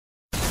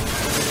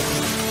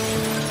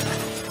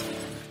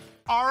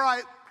All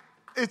right.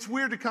 It's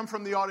weird to come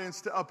from the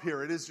audience to up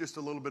here. It is just a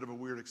little bit of a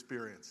weird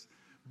experience.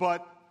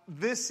 But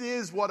this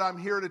is what I'm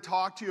here to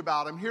talk to you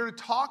about. I'm here to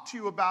talk to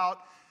you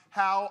about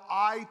how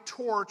I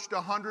torched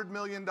a $100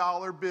 million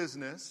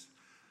business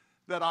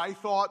that I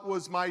thought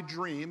was my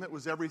dream. It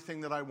was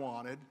everything that I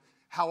wanted.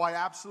 How I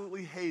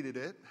absolutely hated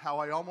it. How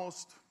I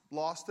almost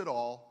lost it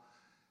all.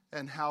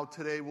 And how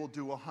today we'll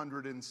do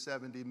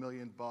 $170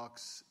 million.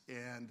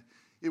 And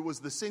it was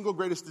the single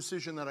greatest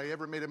decision that I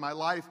ever made in my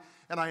life.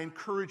 And I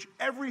encourage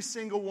every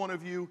single one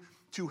of you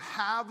to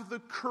have the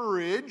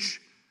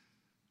courage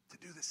to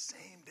do the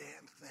same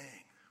damn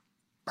thing.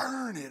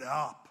 Burn it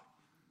up.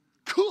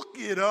 Cook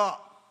it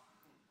up.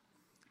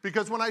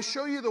 Because when I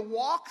show you the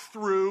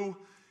walkthrough,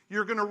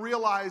 you're going to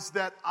realize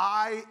that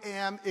I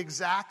am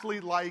exactly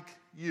like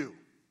you.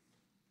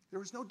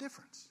 There is no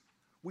difference.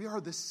 We are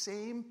the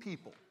same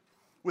people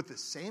with the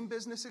same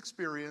business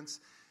experience.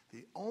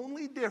 The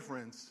only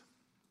difference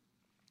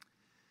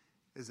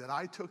is that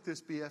I took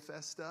this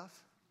BFS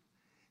stuff,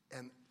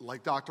 and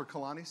like Dr.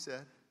 Kalani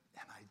said,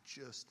 and I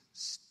just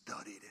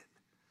studied it.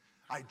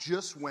 I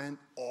just went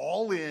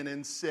all in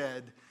and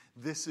said,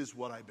 this is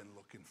what I've been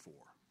looking for.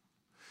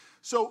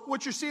 So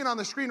what you're seeing on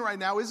the screen right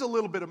now is a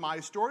little bit of my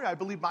story. I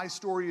believe my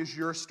story is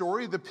your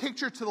story. The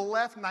picture to the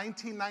left,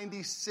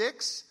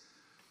 1996,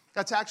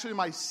 that's actually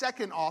my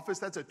second office.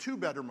 That's a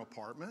 2-bedroom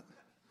apartment.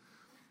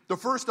 The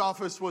first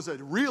office was a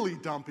really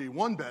dumpy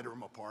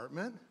 1-bedroom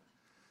apartment.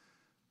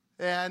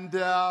 And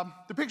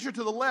the picture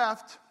to the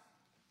left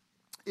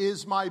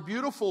is my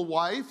beautiful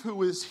wife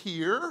who is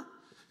here.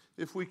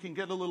 If we can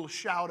get a little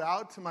shout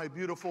out to my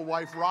beautiful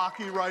wife,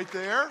 Rocky, right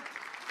there.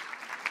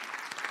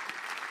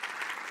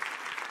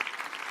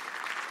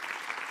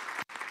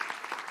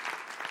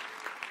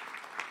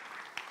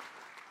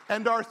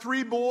 And our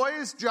 3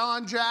 boys,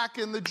 John, Jack,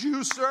 and the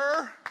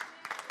juicer.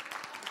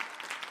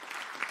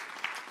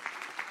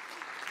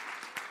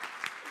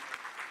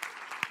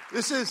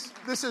 This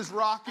is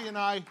Rocky and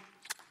I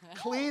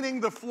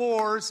cleaning the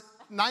floors.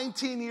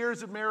 19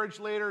 years of marriage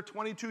later,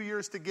 22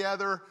 years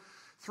together,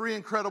 3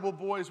 incredible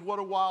boys. What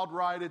a wild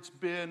ride it's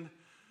been.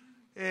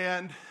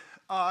 And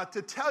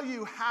to tell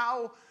you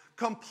how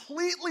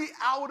completely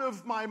out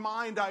of my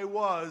mind I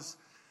was,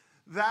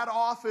 that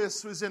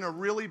office was in a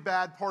really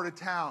bad part of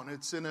town.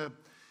 It's in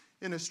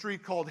a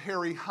street called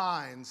Harry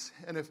Hines.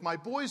 And if my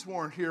boys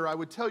weren't here, I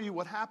would tell you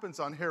what happens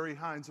on Harry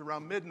Hines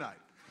around midnight.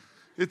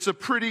 It's a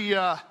pretty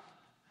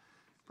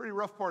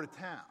rough part of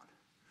town.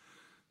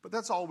 But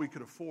that's all we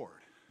could afford.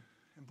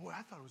 And boy,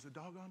 I thought it was a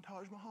doggone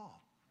Taj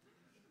Mahal.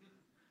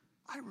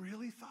 I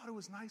really thought it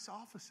was nice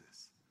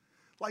offices.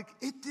 Like,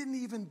 it didn't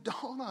even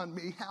dawn on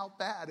me how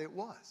bad it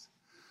was.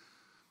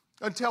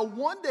 Until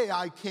one day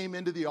I came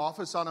into the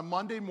office on a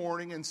Monday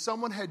morning and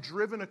someone had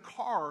driven a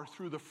car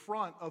through the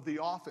front of the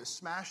office,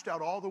 smashed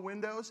out all the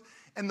windows,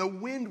 and the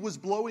wind was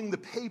blowing the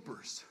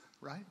papers,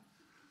 right?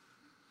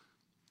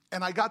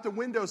 And I got the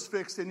windows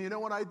fixed, and you know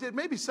what I did?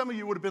 Maybe some of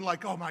you would have been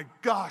like, oh my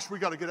gosh, we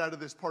got to get out of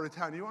this part of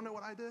town. You want to know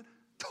what I did?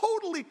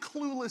 Totally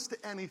clueless to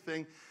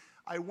anything.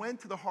 I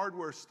went to the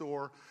hardware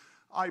store.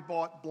 I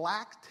bought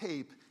black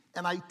tape,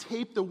 and I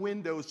taped the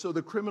windows so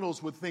the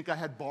criminals would think I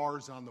had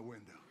bars on the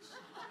windows.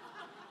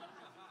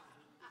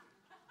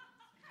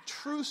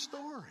 True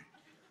story.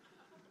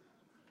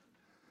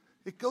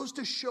 It goes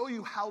to show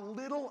you how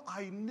little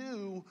I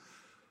knew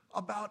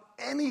about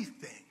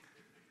anything.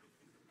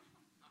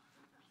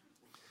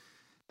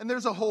 And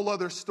there's a whole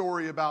other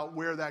story about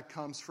where that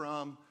comes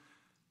from.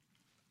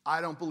 I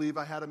don't believe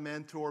I had a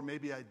mentor.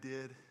 Maybe I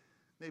did.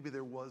 Maybe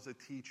there was a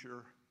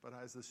teacher, but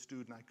as a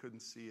student, I couldn't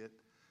see it.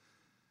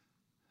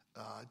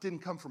 It didn't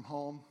come from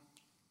home.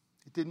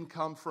 It didn't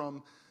come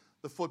from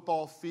the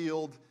football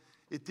field.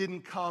 It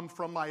didn't come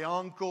from my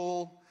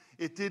uncle.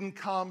 It didn't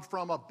come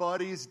from a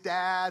buddy's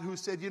dad who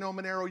said, you know,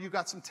 Monero, you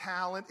got some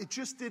talent. It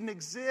just didn't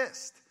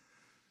exist.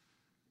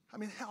 I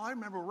mean, hell, I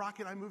remember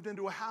Rocky and I moved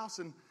into a house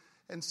and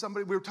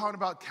somebody, we were talking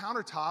about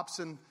countertops,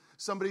 and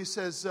somebody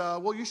says,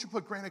 well, you should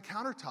put granite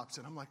countertops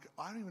in. I'm like,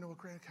 I don't even know what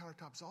granite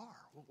countertops are.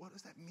 Well, what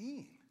does that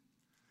mean?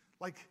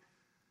 Like,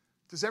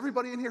 does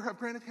everybody in here have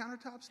granite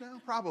countertops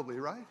now? Probably,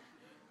 right?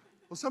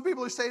 Well, some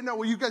people are saying, no,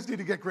 well, you guys need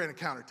to get granite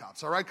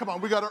countertops, all right? Come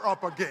on, we got to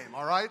up our game,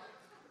 all right?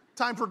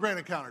 Time for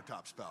granite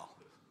countertops, pal.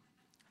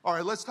 All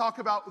right, let's talk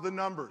about the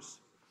numbers.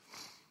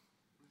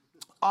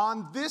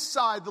 On this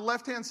side, the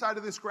left-hand side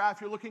of this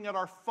graph, you're looking at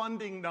our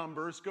funding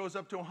numbers, goes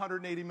up to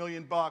 $180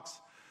 million.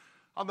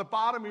 On the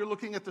bottom, you're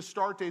looking at the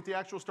start date. The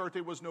actual start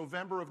date was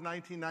November of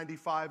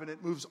 1995, and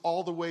it moves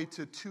all the way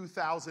to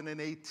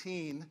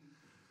 2018.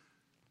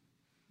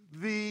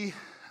 The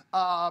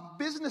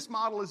business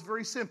model is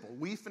very simple.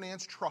 We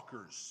finance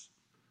truckers.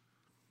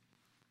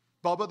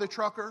 Bubba the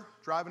trucker,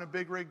 driving a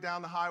big rig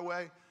down the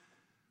highway.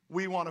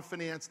 We want to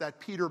finance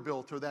that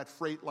Peterbilt or that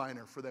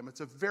Freightliner for them.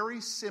 It's a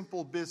very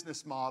simple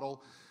business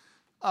model.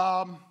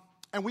 And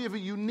we have a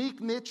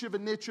unique niche of a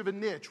niche of a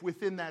niche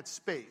within that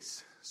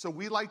space. So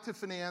we like to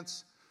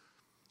finance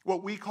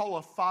what we call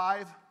a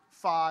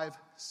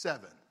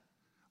 5-5-7.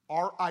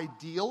 Our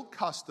ideal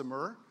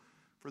customer,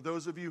 for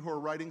those of you who are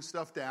writing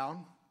stuff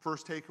down,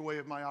 first takeaway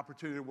of my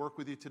opportunity to work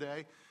with you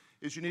today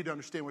is you need to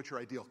understand what your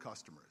ideal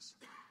customer is.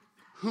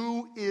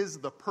 Who is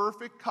the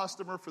perfect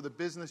customer for the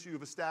business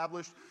you've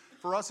established?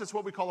 For us, it's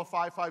what we call a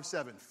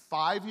 5-5-7.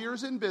 5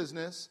 years in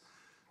business,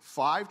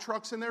 5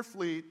 trucks in their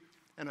fleet,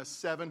 and a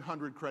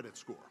 700 credit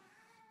score.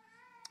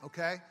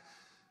 Okay?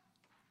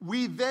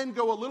 We then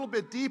go a little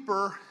bit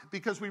deeper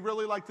because we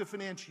really like to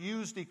finance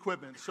used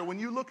equipment. So when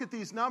you look at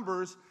these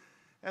numbers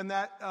and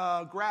that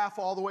graph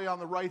all the way on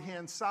the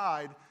right-hand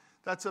side,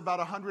 that's about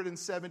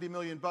 $170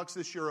 million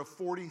this year of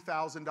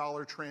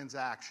 $40,000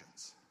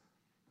 transactions.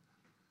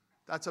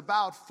 That's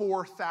about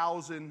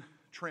 4,000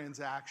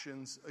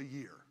 transactions a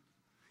year.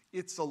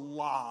 It's a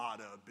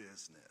lot of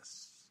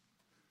business.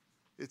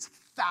 It's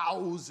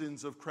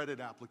thousands of credit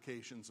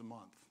applications a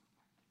month.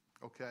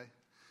 Okay?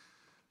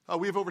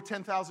 We have over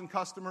 10,000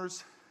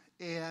 customers,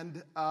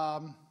 and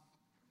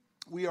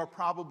we are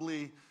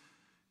probably,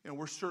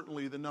 we're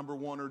certainly the number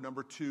 1 or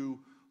number 2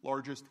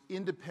 largest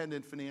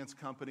independent finance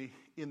company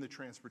in the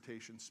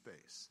transportation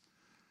space.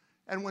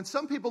 And when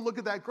some people look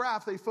at that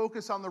graph, they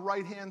focus on the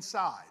right-hand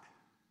side.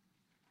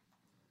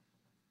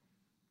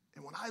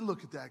 And when I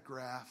look at that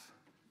graph,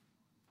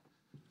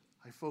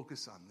 I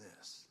focus on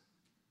this.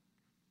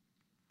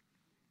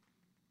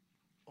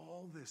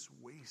 All this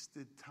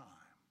wasted time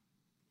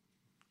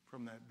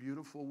from that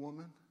beautiful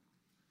woman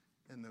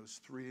and those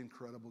 3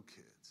 incredible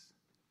kids,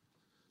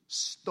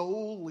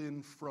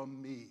 stolen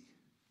from me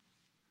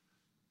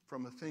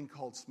from a thing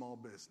called small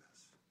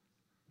business,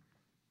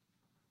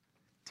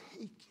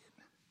 taken,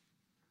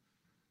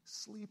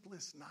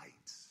 sleepless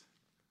nights,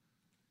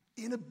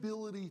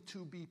 inability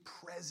to be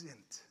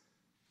present,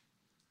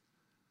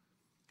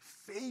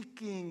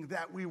 faking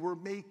that we were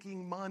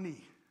making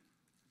money.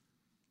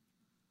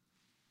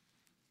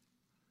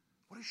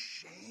 What a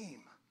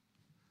shame.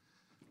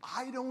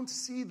 I don't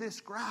see this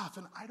graph,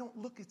 and I don't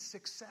look at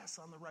success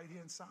on the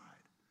right-hand side.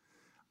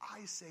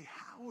 I say,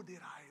 how did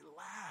I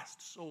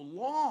last so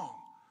long?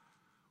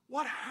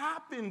 What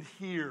happened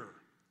here?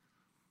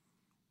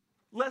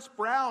 Les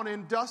Brown,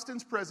 in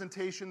Dustin's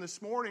presentation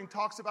this morning,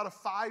 talks about a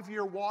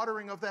 5-year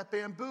watering of that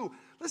bamboo.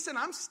 Listen,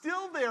 I'm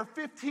still there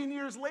 15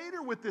 years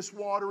later with this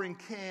watering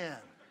can.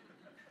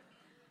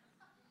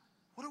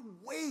 What a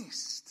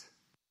waste.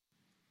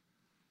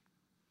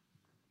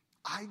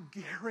 I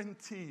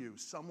guarantee you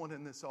someone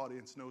in this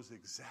audience knows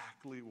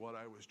exactly what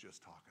I was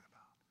just talking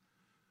about.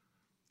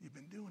 You've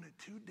been doing it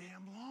too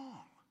damn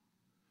long.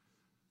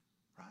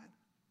 Right?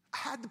 I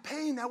had the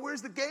pain. Now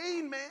where's the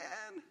gain, man?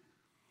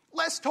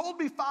 Les told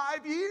me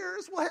 5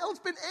 years. Well, hell, it's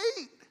been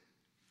 8.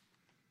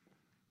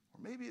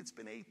 Or maybe it's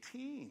been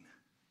 18.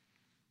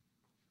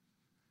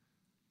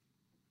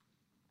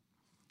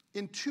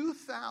 In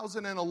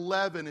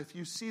 2011, if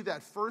you see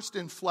that first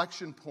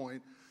inflection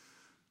point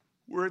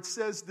where it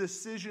says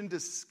decision to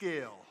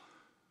scale,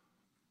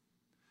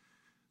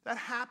 that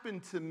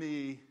happened to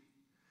me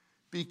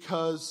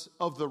because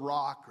of the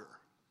rocker.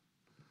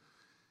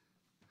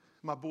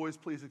 My boys,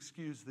 please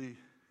excuse the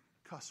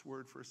cuss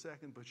word for a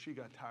second, but she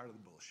got tired of the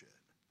bullshit.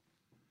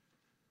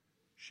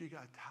 She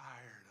got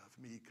tired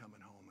of me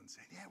coming home and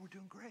saying, yeah, we're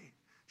doing great.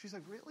 She's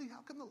like, really? How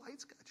come the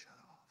lights got shut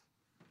off?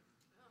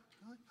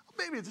 Like, oh,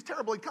 baby, it's a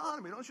terrible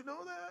economy. Don't you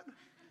know that?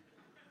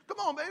 Come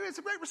on, baby, it's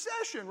a great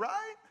recession,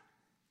 right?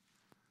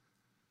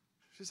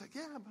 She's like,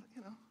 yeah, but,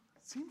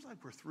 it seems like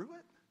we're through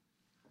it.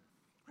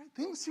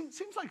 Right?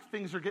 Seems like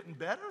things are getting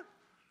better.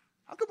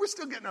 How come we're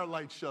still getting our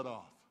lights shut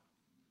off?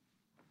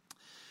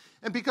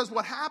 And because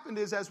what happened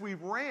is as we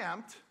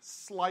ramped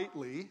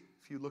slightly,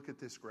 if you look at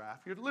this graph,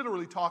 you're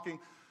literally talking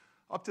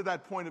up to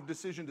that point of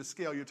decision to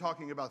scale, you're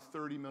talking about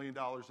 $30 million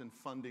in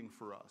funding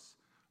for us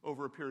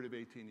over a period of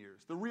 18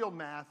 years. The real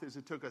math is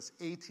it took us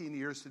 18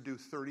 years to do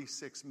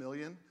 $36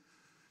 million.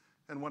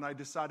 And when I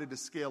decided to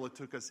scale, it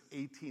took us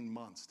 18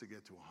 months to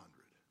get to 100.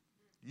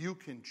 You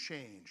can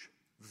change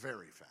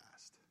very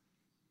fast.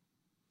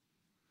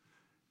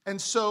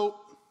 And so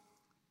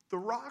the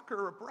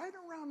rocker, right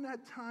around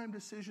that time,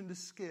 decision to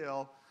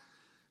scale,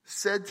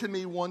 said to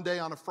me one day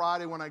on a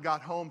Friday when I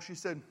got home, she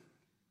said,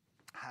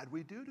 how'd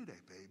we do today,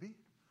 baby?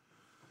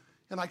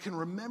 And I can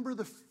remember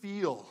the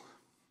feel.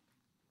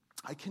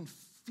 I can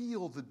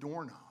feel the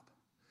doorknob,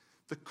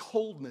 the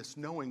coldness,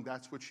 knowing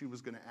that's what she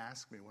was going to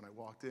ask me when I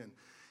walked in,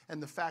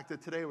 and the fact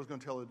that today I was going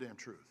to tell her the damn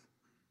truth.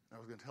 I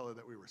was going to tell her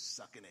that we were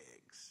sucking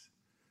eggs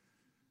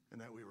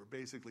and that we were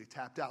basically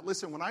tapped out.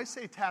 Listen, when I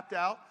say tapped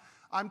out,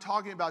 I'm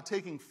talking about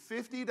taking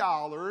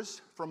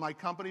 $50 from my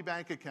company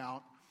bank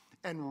account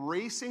and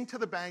racing to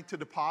the bank to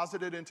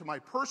deposit it into my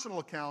personal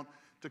account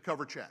to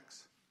cover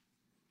checks.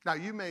 Now,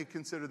 you may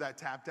consider that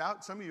tapped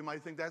out. Some of you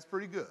might think that's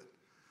pretty good.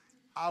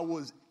 I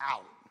was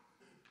out,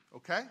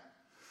 okay?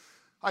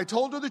 I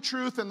told her the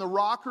truth, and the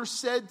rocker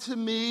said to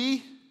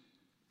me,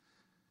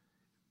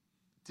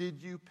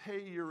 did you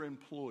pay your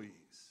employees?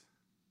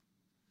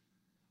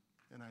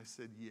 And I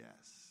said,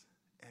 yes.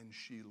 And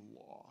she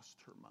lost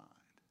her mind.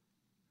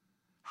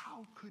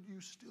 How could you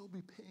still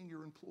be paying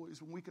your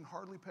employees when we can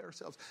hardly pay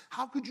ourselves?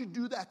 How could you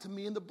do that to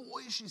me and the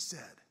boys, she said.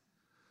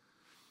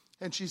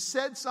 And she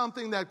said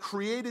something that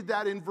created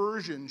that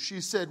inversion.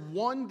 She said,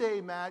 one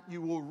day, Matt,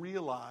 you will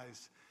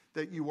realize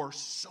that you are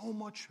so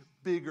much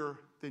bigger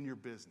than your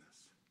business.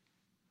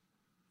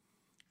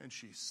 And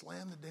she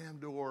slammed the damn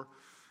door,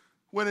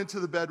 went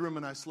into the bedroom,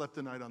 and I slept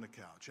the night on the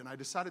couch. And I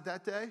decided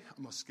that day,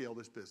 I'm going to scale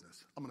this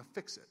business. I'm going to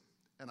fix it.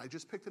 And I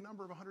just picked a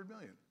number of 100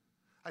 million.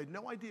 I had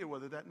no idea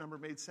whether that number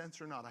made sense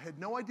or not. I had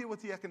no idea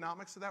what the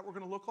economics of that were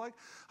going to look like.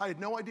 I had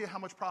no idea how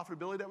much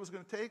profitability that was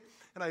going to take.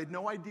 And I had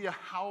no idea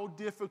how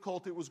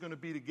difficult it was going to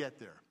be to get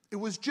there. It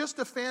was just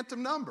a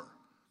phantom number.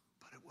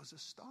 But it was a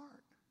start.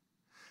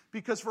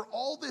 Because for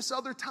all this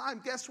other time,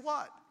 guess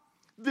what?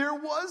 There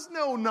was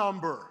no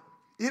number.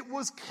 It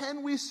was,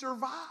 can we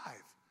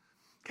survive?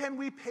 Can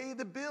we pay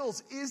the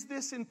bills? Is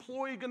this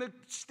employee going to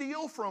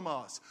steal from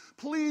us?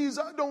 Please,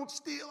 don't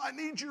steal. I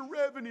need your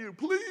revenue.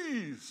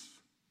 Please.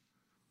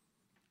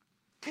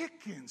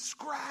 Kicking,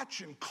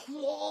 scratching,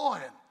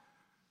 clawing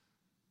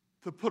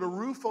to put a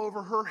roof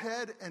over her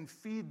head and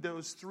feed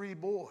those 3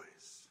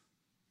 boys.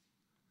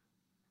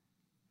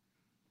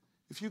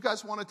 If you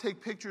guys want to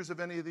take pictures of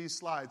any of these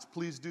slides,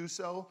 please do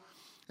so.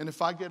 And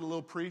if I get a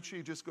little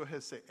preachy, just go ahead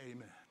and say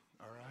amen.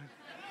 All right?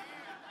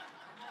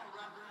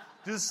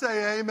 Just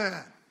say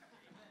amen.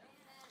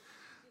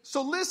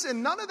 So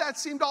listen, none of that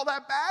seemed all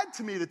that bad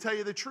to me, to tell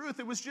you the truth.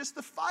 It was just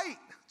the fight.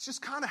 It's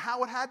just kind of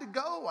how it had to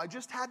go. I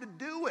just had to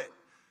do it.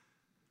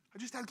 I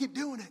just had to keep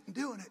doing it and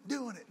doing it and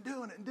doing it and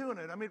doing it and doing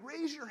it. I mean,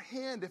 raise your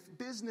hand if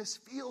business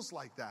feels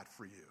like that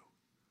for you.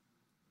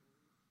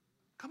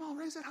 Come on,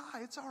 raise it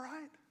high. It's all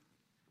right.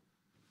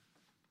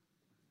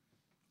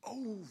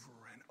 Over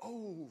and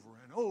over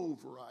and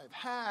over, I've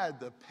had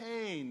the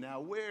pain. Now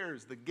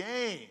where's the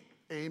gain?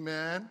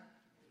 Amen.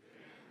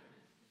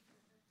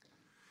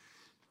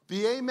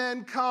 The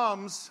amen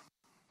comes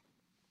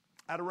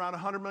at around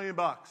 $100 million.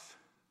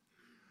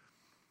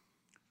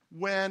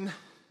 When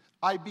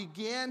I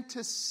began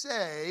to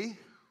say,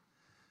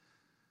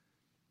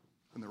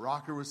 and the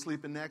rocker was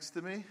sleeping next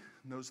to me,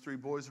 and those 3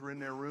 boys were in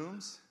their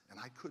rooms, and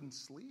I couldn't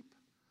sleep.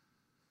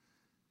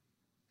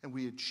 And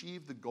we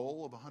achieved the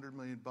goal of $100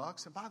 million.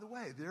 And by the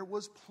way, there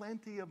was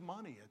plenty of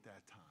money at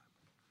that time.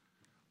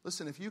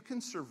 Listen, if you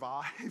can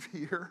survive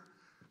here,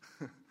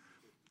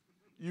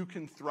 you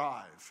can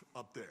thrive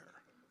up there,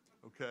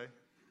 okay?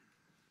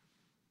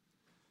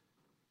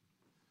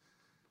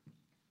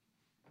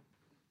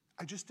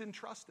 I just didn't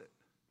trust it.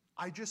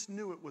 I just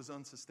knew it was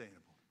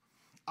unsustainable.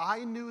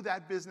 I knew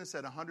that business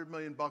at $100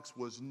 million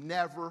was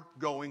never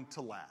going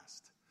to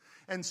last.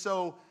 And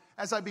so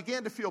as I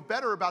began to feel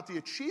better about the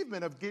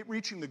achievement of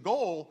reaching the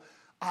goal,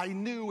 I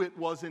knew it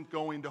wasn't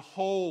going to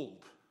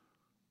hold.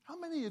 How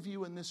many of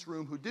you in this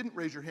room who didn't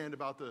raise your hand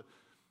about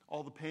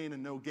all the pain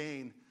and no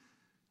gain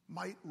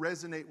might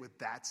resonate with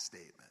that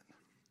statement?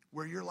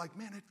 Where you're like,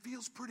 man, it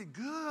feels pretty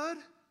good,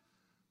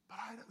 but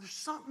there's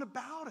something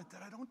about it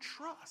that I don't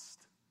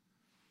trust.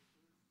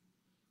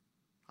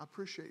 I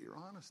appreciate your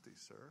honesty,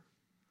 sir.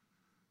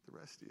 The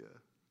rest of you,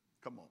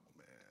 come on,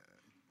 man.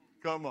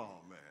 Come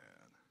on, man.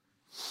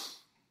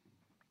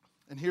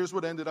 And here's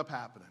what ended up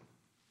happening,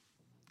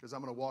 because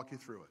I'm going to walk you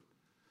through it.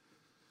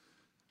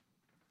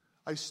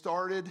 I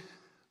started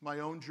my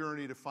own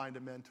journey to find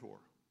a mentor.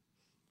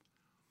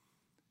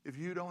 If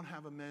you don't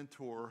have a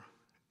mentor,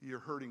 you're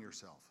hurting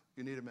yourself.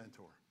 You need a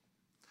mentor.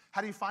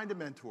 How do you find a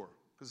mentor?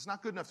 Because it's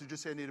not good enough to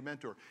just say, I need a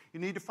mentor. You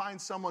need to find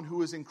someone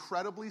who is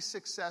incredibly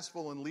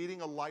successful in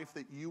leading a life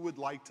that you would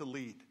like to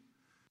lead.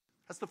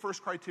 That's the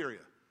first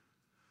criteria.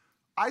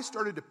 I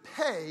started to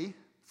pay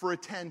for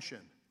attention.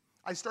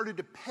 I started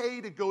to pay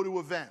to go to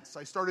events.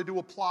 I started to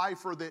apply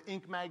for the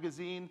Inc.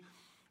 magazine,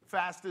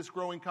 fastest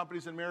growing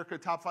companies in America,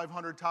 top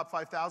 500, top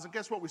 5,000.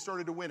 Guess what? We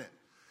started to win it.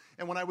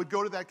 And when I would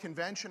go to that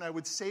convention, I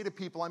would say to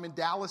people, I'm in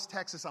Dallas,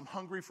 Texas. I'm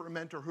hungry for a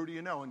mentor. Who do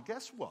you know? And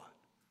guess what?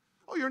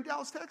 Oh, you're in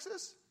Dallas,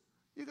 Texas?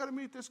 You got to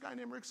meet this guy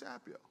named Rick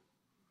Sapio.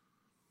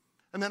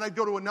 And then I'd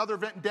go to another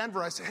event in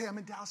Denver. I say, hey, I'm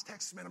in Dallas,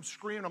 Texas, man. I'm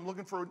screaming. I'm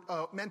looking for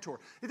a mentor.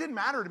 It didn't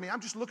matter to me.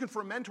 I'm just looking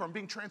for a mentor. I'm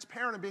being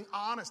transparent. I'm being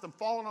honest. I'm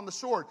falling on the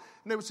sword.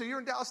 And they would say, you're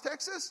in Dallas,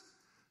 Texas?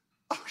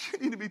 Oh, you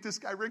need to meet this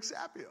guy, Rick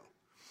Sapio.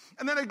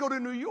 And then I go to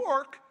New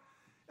York,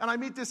 and I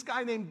meet this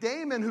guy named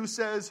Damon who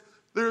says,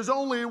 there's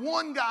only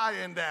one guy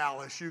in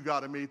Dallas. You got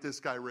to meet this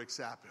guy, Rick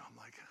Sapio. I'm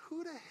like,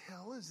 who the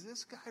hell is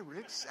this guy,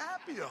 Rick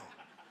Sapio?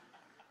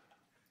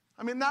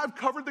 I mean, now I've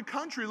covered the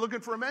country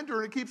looking for a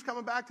mentor, and it keeps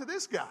coming back to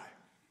this guy.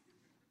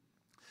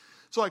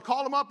 So I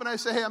called him up, and I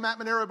say, hey, I'm Matt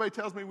Manero. Everybody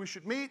tells me we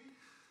should meet.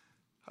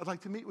 I'd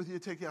like to meet with you,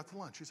 take you out to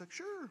lunch. He's like,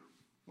 sure.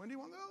 When do you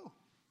want to go?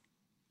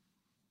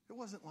 It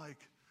wasn't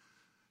like,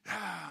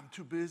 yeah, I'm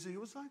too busy. It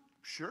was like,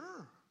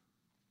 sure.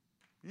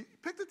 You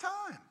pick the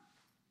time.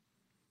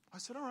 I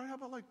said, all right, how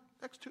about like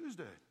next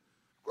Tuesday?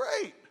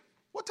 Great.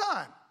 What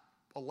time?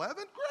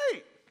 11?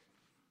 Great.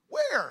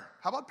 Where?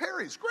 How about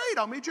Perry's? Great,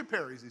 I'll meet you at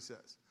Perry's, he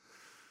says.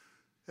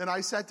 And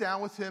I sat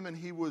down with him, and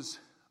he was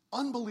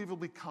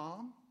unbelievably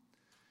calm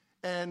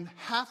and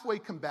halfway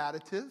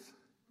combative,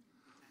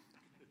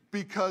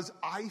 because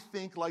I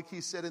think, like he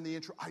said in the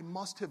intro, I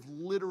must have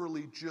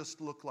literally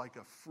just looked like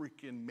a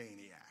freaking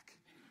maniac.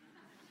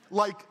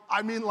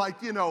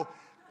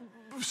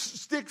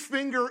 Stick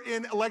finger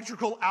in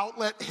electrical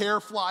outlet, hair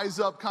flies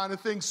up kind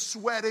of thing,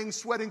 sweating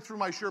through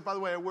my shirt. By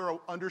the way, I wear an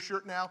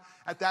undershirt now.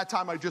 At that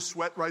time, I just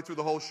sweat right through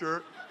the whole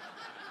shirt.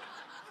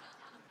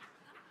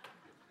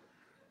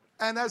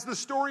 And as the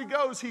story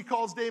goes, he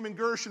calls Damon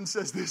Gersh and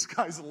says, this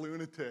guy's a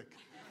lunatic.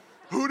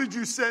 Who did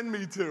you send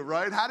me to,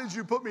 right? How did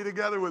you put me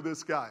together with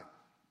this guy?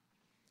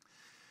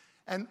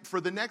 And for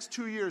the next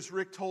 2 years,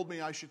 Rick told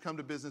me I should come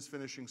to business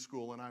finishing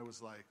school. And I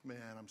was like, man,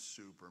 I'm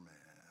Superman.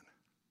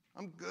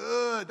 I'm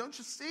good. Don't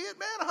you see it,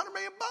 man? $100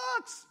 million.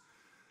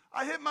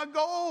 I hit my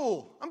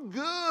goal. I'm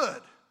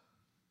good.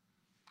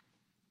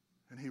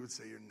 And he would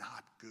say, you're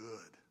not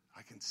good.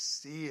 I can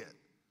see it.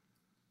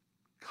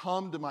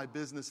 Come to my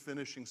business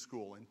finishing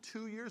school. And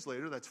 2 years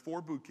later, that's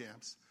 4 boot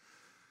camps,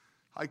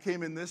 I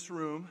came in this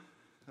room,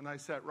 and I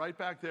sat right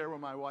back there where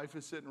my wife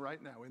is sitting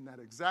right now, in that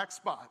exact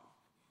spot.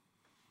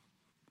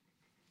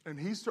 And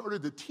he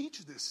started to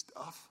teach this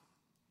stuff.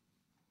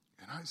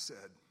 And I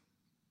said,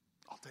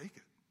 I'll take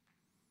it.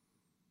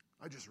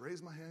 I just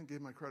raised my hand, gave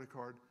my credit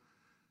card,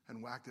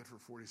 and whacked it for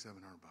 $4,700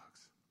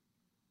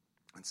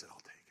 and said, I'll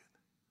take it.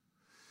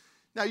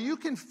 Now, you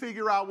can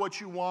figure out what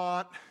you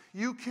want.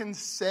 You can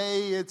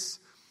say it's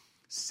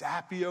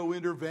Sapio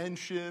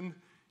intervention.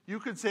 You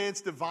could say it's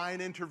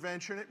divine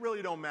intervention. It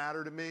really don't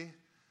matter to me.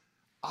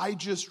 I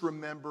just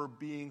remember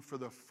being, for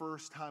the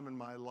first time in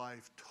my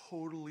life,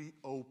 totally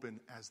open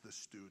as the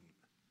student.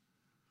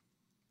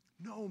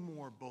 No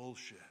more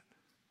bullshit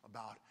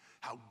about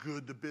how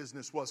good the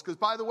business was. Because,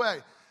 by the way,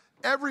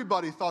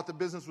 everybody thought the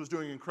business was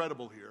doing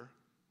incredible here,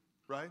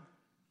 right?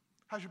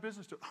 How's your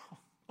business doing? Oh,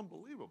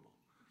 unbelievable.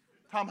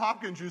 Tom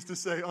Hopkins used to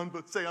say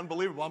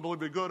unbelievable,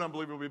 unbelievably good,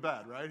 unbelievably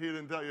bad, right? He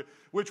didn't tell you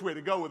which way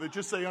to go with it,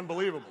 just say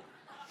unbelievable.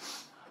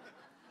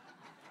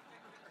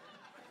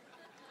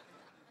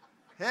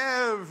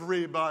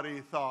 Everybody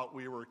thought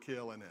we were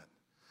killing it.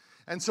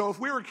 And so if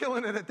we were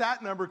killing it at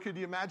that number, could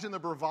you imagine the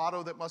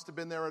bravado that must have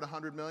been there at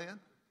 100 million?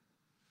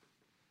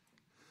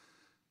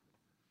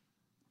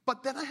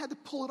 But then I had to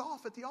pull it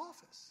off at the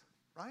office,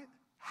 right?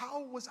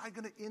 How was I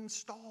going to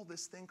install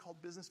this thing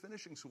called Business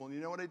Finishing School? And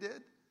you know what I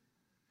did?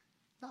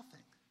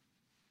 Nothing.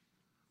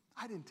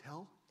 I didn't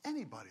tell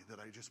anybody that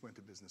I just went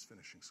to Business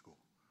Finishing School.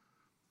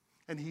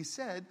 And he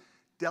said,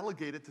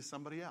 delegate it to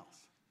somebody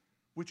else,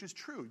 which is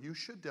true. You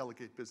should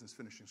delegate Business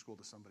Finishing School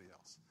to somebody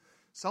else.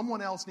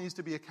 Someone else needs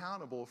to be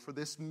accountable for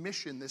this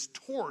mission, this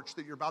torch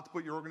that you're about to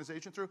put your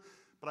organization through.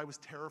 But I was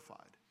terrified.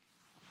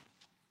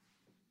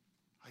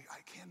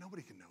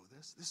 Nobody can know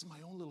this. This is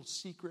my own little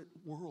secret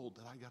world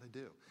that I got to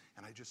do.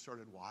 And I just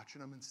started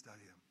watching them and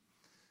studying them.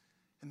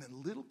 And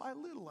then little by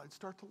little, I'd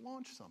start to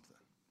launch something.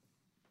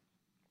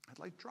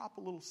 I'd drop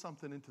a little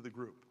something into the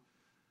group.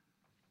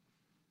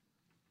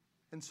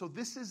 And so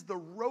this is the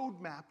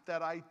roadmap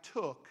that I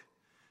took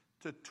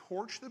to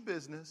torch the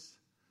business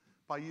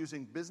by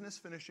using Business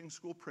Finishing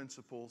School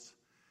principles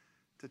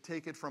to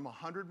take it from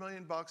 $100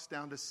 million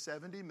down to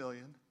 $70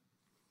 million,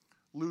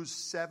 lose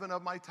 7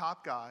 of my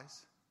top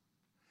guys,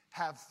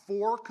 have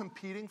 4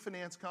 competing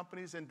finance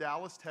companies in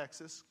Dallas,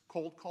 Texas,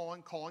 cold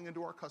calling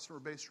into our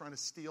customer base, trying to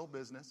steal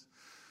business.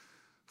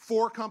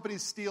 4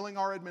 companies stealing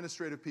our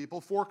administrative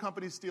people. 4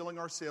 companies stealing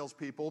our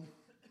salespeople.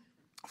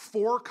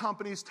 4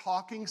 companies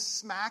talking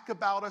smack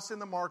about us in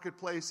the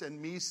marketplace,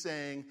 and me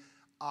saying,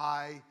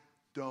 I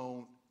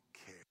don't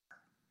care.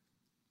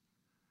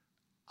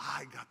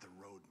 I got the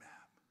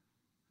roadmap.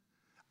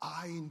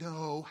 I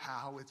know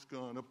how it's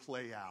going to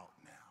play out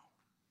now.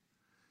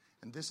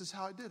 And this is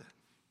how I did it.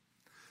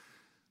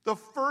 The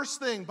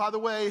first thing, by the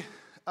way,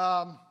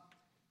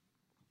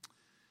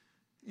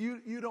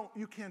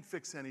 you can't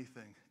fix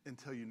anything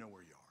until you know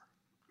where you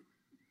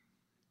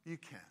are. You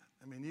can't.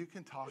 I mean, you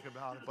can talk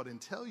about it, but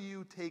until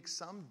you take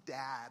some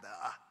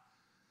data,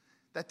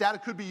 that data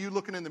could be you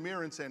looking in the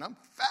mirror and saying, I'm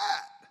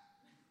fat,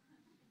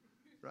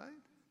 right?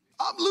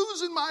 I'm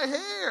losing my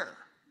hair.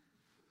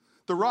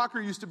 The rocker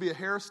used to be a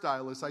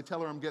hairstylist. I tell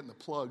her I'm getting the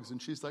plugs,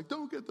 and she's like,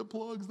 don't get the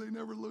plugs. They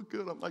never look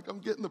good. I'm like, I'm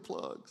getting the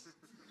plugs.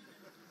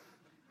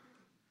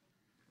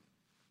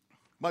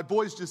 My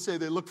boys just say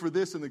they look for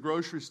this in the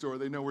grocery store.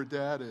 They know where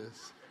Dad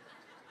is.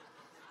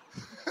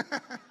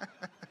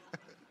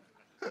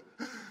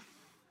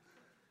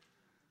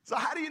 So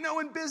how do you know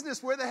in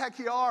business where the heck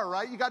you are,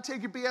 right? You got to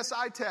take your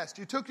BSI test.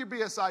 You took your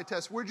BSI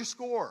test. Where'd you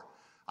score?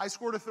 I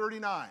scored a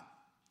 39.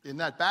 In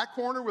that back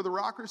corner where the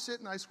rocker's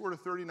sitting, I scored a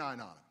 39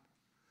 on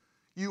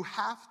it. You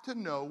have to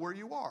know where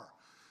you are.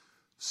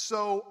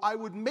 So I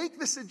would make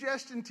the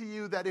suggestion to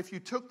you that if you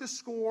took the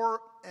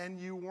score and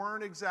you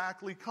weren't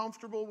exactly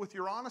comfortable with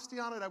your honesty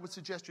on it, I would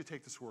suggest you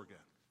take the score again.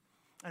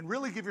 And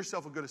really give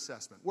yourself a good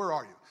assessment. Where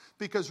are you?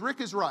 Because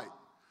Rick is right.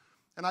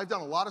 And I've done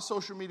a lot of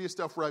social media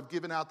stuff where I've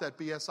given out that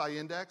BSI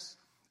index.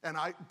 And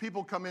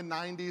people come in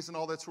 90s and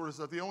all that sort of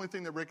stuff. The only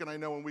thing that Rick and I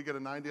know when we get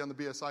a 90 on the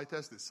BSI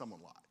test is someone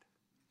lied.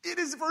 It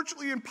is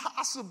virtually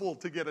impossible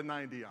to get a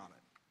 90 on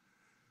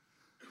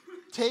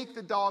it. Take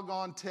the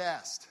doggone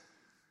test.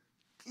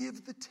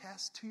 Give the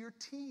test to your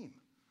team.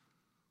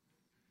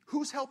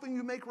 Who's helping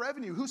you make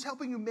revenue? Who's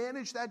helping you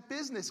manage that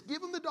business?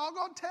 Give them the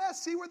doggone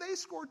test. See where they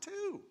score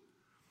too.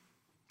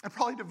 And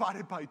probably divide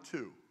it by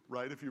 2,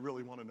 right, if you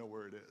really want to know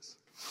where it is.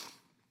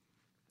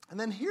 And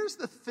then here's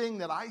the thing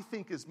that I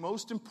think is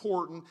most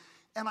important,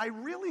 and I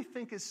really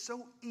think is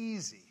so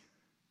easy.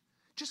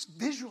 Just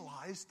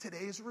visualize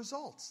today's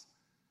results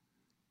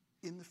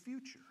in the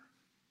future.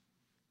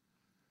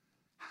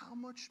 How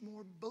much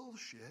more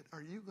bullshit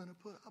are you going to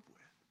put up with?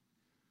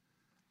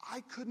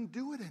 I couldn't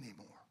do it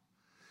anymore.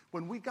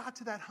 When we got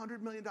to that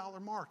 $100 million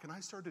mark and I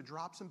started to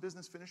drop some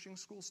business finishing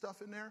school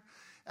stuff in there,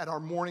 at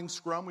our morning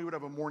scrum, we would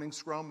have a morning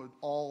scrum with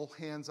all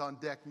hands on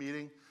deck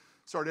meeting.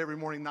 Started every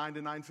morning 9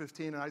 to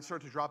 9:15, and I'd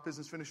start to drop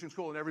business finishing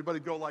school, and everybody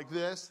would go like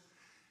this.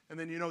 And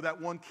then, that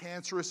one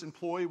cancerous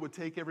employee would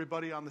take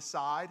everybody on the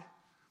side,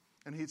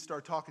 and he'd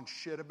start talking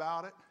shit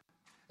about it.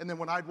 And then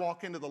when I'd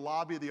walk into the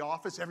lobby of the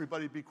office,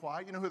 everybody would be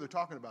quiet. You know who they're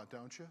talking about,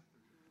 don't you?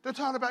 They're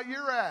talking about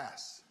your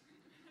ass.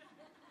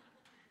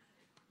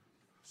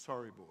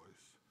 Sorry, boys.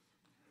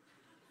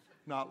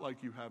 Not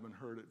like you haven't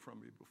heard it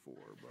from me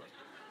before, but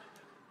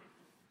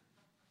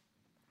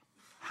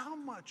how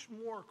much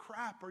more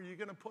crap are you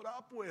going to put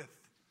up with?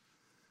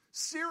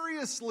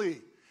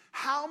 Seriously,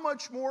 how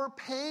much more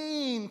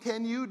pain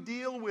can you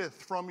deal with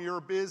from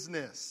your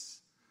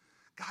business?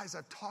 Guys,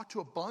 I've talked to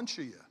a bunch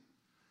of you.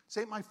 This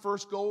ain't my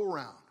first go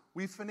around.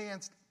 We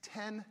financed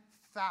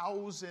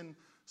 10,000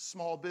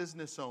 small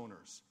business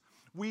owners.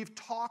 We've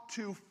talked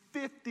to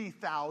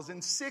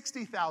 50,000,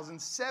 60,000,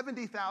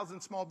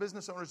 70,000 small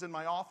business owners in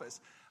my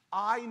office.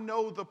 I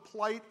know the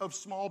plight of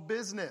small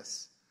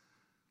business.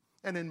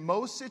 And in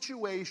most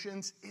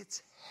situations,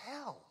 it's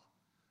hell.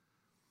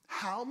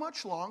 How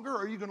much longer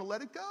are you going to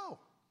let it go?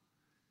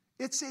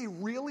 It's a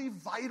really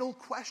vital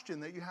question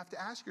that you have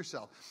to ask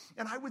yourself.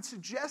 And I would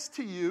suggest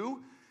to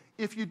you,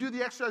 if you do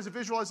the exercise of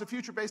visualize the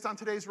future based on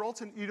today's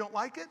results and you don't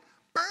like it,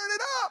 burn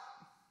it up.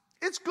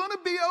 It's going to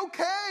be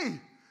okay.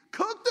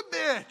 Cook the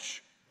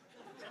bitch.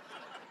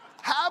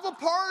 Have a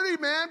party,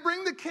 man.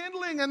 Bring the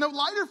kindling and the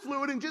lighter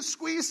fluid and just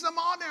squeeze some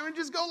on there and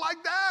just go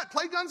like that.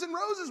 Play Guns N'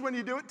 Roses when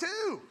you do it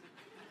too.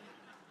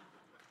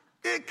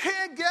 It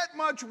can't get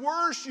much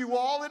worse, you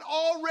all. It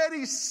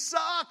already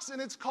sucks,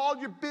 and it's called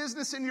your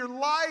business and your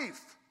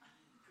life.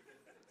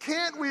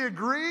 Can't we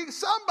agree?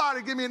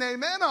 Somebody give me an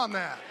amen on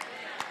that.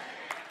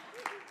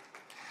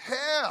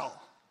 Hell.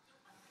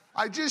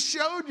 I just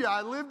showed you.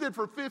 I lived it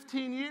for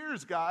 15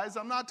 years, guys.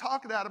 I'm not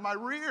talking out of my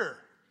rear.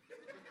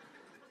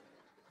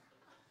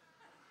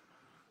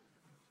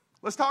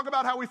 Let's talk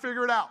about how we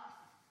figure it out.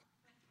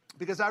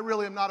 Because I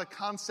really am not a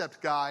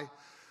concept guy.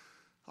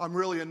 I'm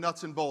really a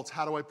nuts and bolts.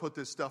 How do I put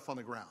this stuff on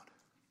the ground?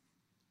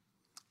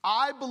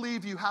 I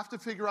believe you have to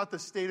figure out the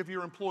state of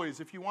your employees.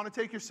 If you want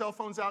to take your cell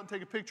phones out and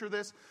take a picture of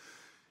this,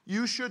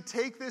 you should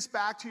take this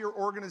back to your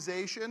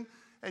organization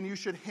and you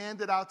should hand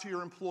it out to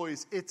your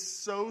employees. It's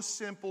so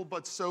simple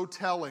but so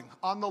telling.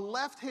 On the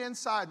left-hand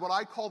side, what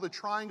I call the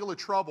triangle of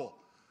trouble,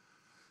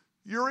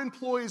 your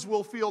employees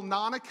will feel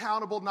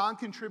non-accountable,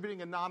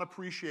 non-contributing, and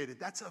non-appreciated.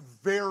 That's a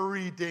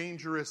very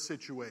dangerous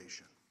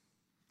situation.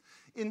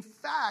 In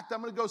fact,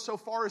 I'm going to go so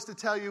far as to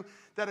tell you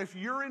that if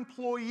your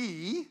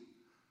employee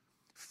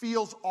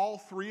feels all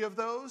 3 of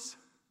those,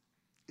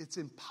 it's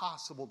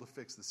impossible to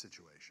fix the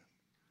situation.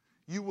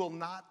 You will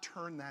not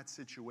turn that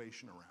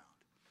situation around.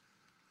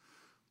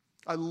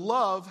 I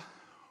love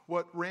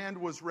what Rand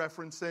was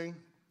referencing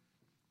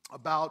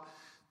about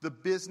the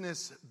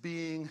business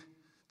being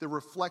the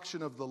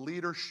reflection of the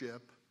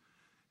leadership,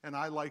 and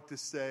I like to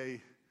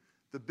say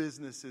the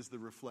business is the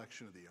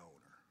reflection of the owner.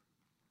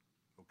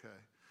 Okay?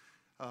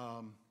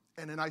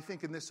 And then I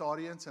think in this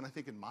audience, and I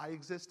think in my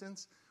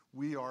existence,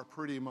 we are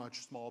pretty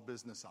much small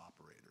business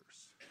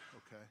operators.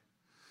 Okay?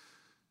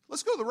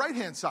 Let's go to the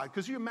right-hand side,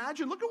 because you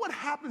imagine, look at what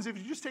happens if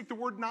you just take the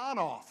word non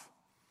off.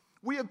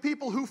 We have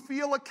people who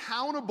feel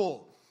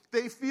accountable,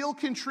 they feel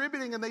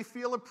contributing, and they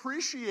feel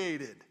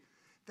appreciated.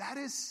 That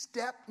is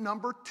step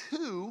number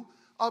 2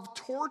 of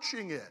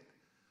torching it.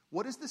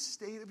 What is the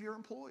state of your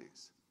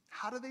employees?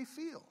 How do they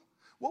feel?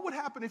 What would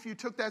happen if you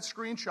took that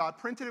screenshot,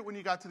 printed it when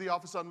you got to the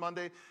office on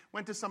Monday,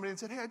 went to somebody and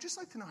said, hey, I'd just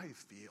like to know how you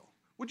feel.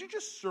 Would you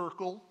just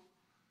circle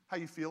how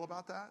you feel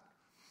about that?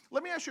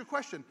 Let me ask you a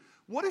question.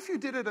 What if you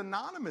did it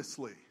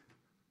anonymously?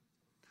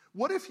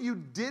 What if you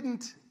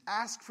didn't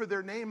ask for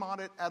their name on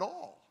it at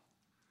all?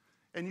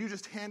 And you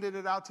just handed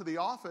it out to the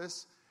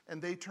office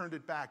and they turned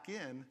it back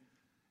in,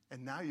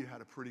 and now you had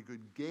a pretty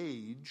good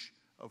gauge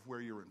of where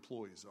your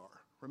employees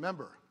are.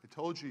 Remember, I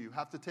told you, you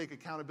have to take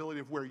accountability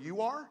of where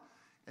you are,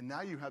 and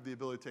now you have the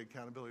ability to take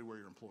accountability where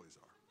your employees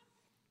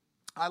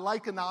are. I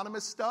like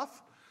anonymous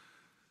stuff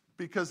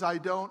because I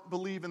don't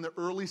believe in the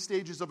early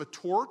stages of a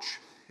torch.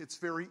 It's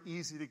very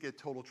easy to get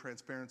total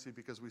transparency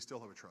because we still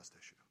have a trust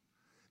issue.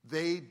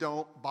 They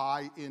don't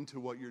buy into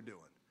what you're doing.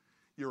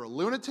 You're a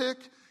lunatic.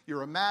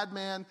 You're a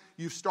madman.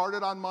 You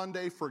started on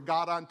Monday,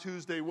 forgot on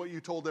Tuesday what you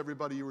told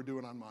everybody you were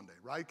doing on Monday,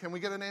 right? Can we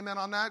get an amen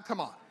on that? Come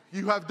on.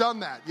 You have done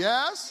that,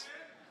 yes?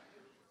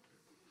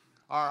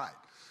 All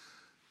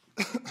right.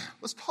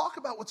 let's talk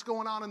about what's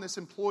going on in this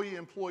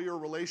employee-employer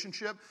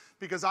relationship,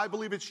 because I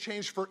believe it's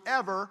changed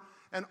forever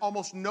and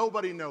almost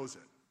nobody knows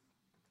it.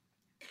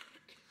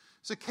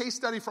 It's a case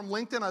study from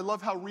LinkedIn. I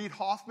love how Reid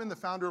Hoffman, the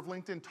founder of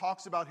LinkedIn,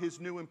 talks about his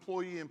new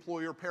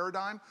employee-employer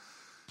paradigm.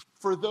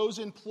 For those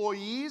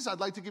employees, I'd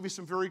like to give you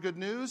some very good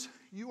news.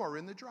 You are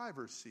in the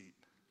driver's seat.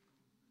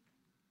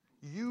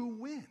 You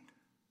win.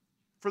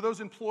 For those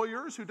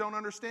employers who don't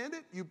understand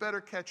it, you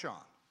better catch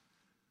on.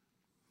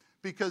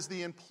 Because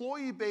the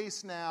employee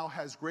base now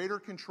has greater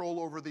control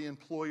over the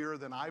employer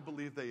than I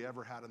believe they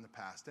ever had in the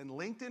past. And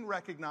LinkedIn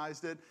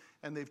recognized it,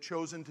 and they've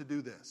chosen to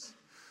do this.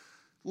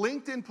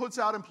 LinkedIn puts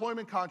out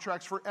employment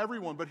contracts for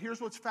everyone, but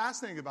here's what's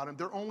fascinating about them.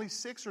 They're only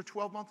 6 or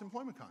 12-month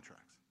employment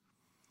contracts.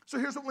 So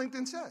here's what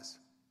LinkedIn says.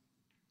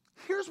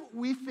 Here's what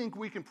we think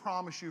we can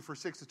promise you for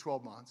 6 to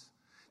 12 months.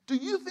 Do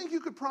you think you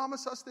could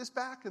promise us this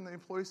back? And the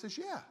employee says,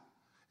 yeah.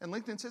 And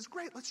LinkedIn says,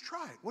 great, let's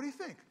try it. What do you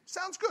think?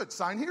 Sounds good.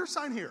 Sign here,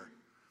 sign here.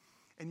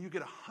 And you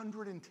get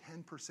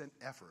 110%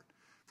 effort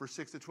for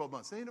 6 to 12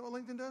 months. Then you know what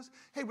LinkedIn does?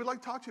 Hey, we'd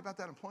like to talk to you about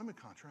that employment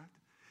contract.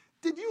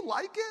 Did you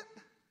like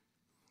it?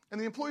 And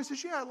the employee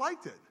says, yeah, I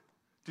liked it.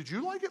 Did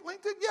you like it,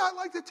 LinkedIn? Yeah, I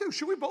liked it too.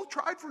 Should we both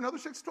try it for another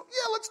 6 to 12?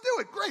 Yeah, let's do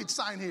it. Great,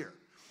 sign here.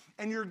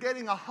 And you're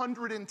getting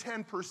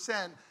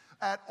 110%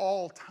 at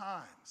all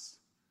times.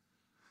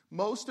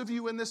 Most of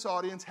you in this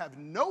audience have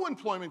no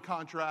employment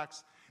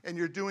contracts, and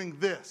you're doing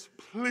this.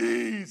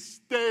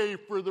 Please stay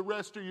for the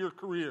rest of your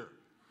career.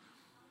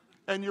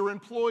 And your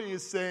employee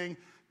is saying,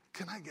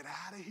 can I get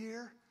out of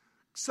here?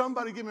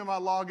 Somebody give me my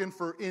login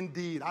for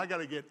Indeed. I got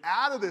to get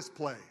out of this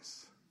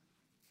place.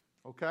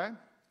 Okay?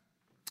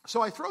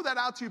 So I throw that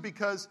out to you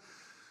because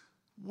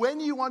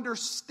when you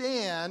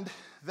understand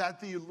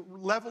that the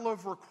level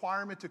of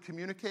requirement to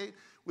communicate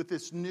with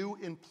this new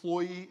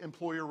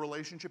employee-employer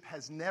relationship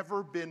has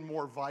never been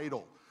more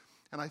vital.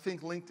 And I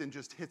think LinkedIn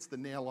just hits the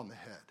nail on the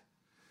head.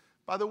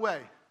 By the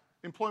way,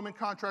 employment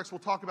contracts we'll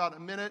talk about in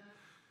a minute.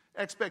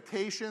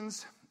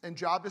 Expectations and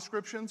job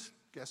descriptions.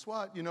 Guess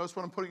what? You notice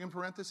what I'm putting in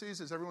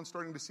parentheses? Is everyone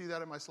starting to see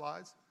that in my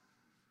slides?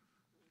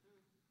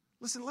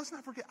 Listen, let's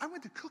not forget, I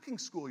went to cooking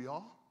school,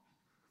 y'all.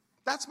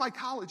 That's my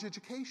college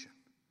education.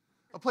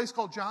 A place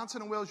called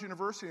Johnson & Wales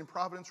University in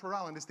Providence, Rhode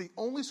Island. It's the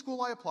only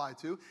school I applied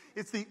to.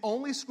 It's the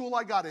only school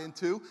I got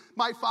into.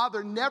 My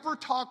father never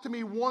talked to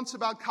me once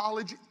about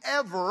college,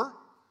 ever.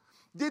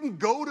 Didn't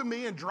go to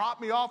me and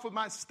drop me off with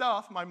my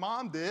stuff. My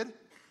mom did.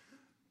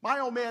 My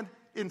old man,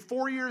 in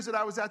 4 years that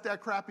I was at that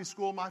crappy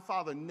school, my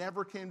father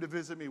never came to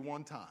visit me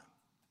one time.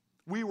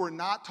 We were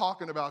not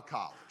talking about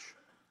college.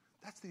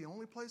 That's the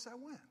only place I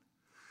went.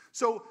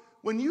 So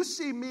when you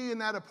see me in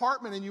that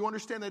apartment and you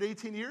understand that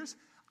 18 years,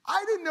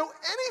 I didn't know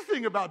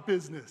anything about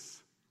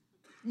business.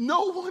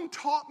 No one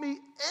taught me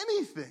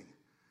anything.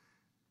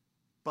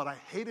 But I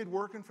hated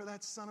working for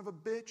that son of a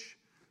bitch,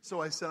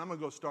 so I said, I'm going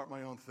to go start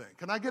my own thing.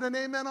 Can I get an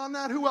amen on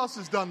that? Who else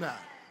has done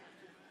that?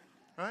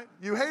 Right?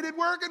 You hated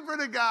working for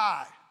the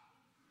guy.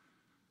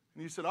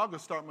 And you said, I'll go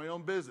start my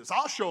own business.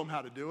 I'll show him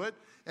how to do it.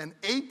 And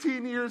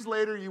 18 years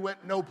later, you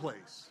went no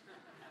place.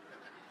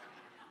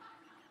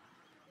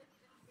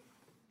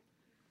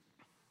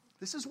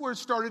 This is where it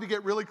started to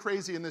get really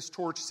crazy in this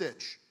torch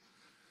sitch.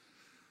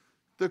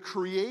 The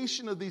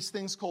creation of these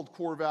things called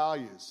core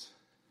values.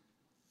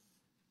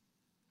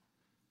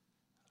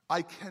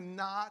 I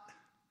cannot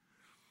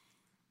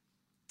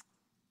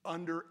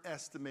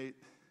underestimate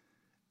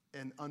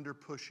and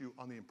underpush you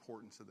on the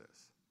importance of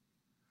this.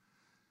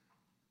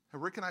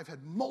 And Rick and I have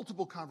had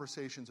multiple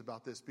conversations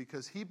about this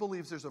because he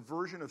believes there's a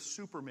version of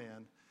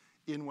Superman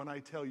in when I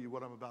tell you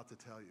what I'm about to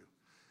tell you.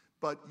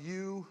 But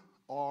you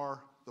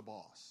are the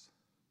boss.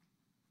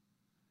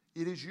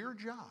 It is your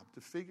job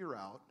to figure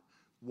out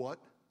what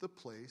the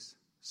place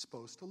is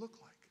supposed to look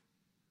like.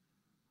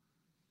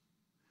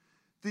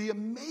 The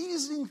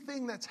amazing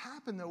thing that's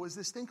happened, though, is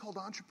this thing called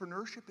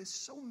entrepreneurship is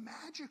so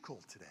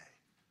magical today.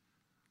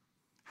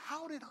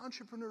 How did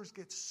entrepreneurs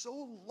get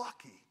so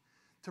lucky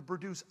to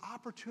produce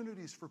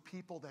opportunities for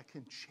people that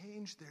can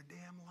change their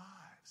damn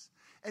lives?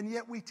 And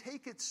yet we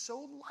take it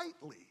so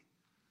lightly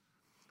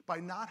by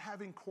not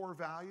having core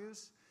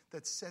values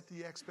that set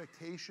the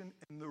expectation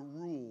and the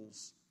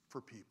rules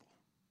for people.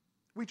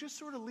 We just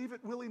sort of leave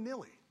it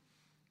willy-nilly.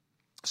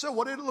 So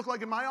what did it look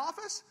like in my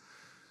office?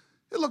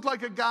 It looked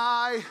like a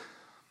guy,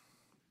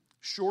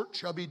 short,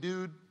 chubby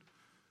dude,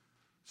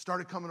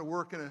 started coming to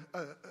work in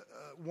a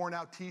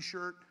worn-out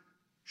T-shirt,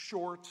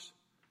 shorts.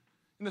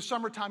 In the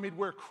summertime, he'd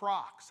wear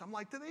Crocs. I'm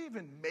like, do they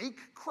even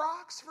make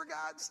Crocs, for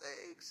God's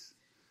sakes?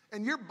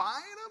 And you're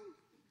buying them?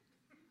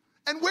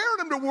 And wearing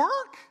them to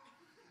work?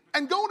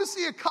 And going to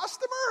see a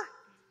customer?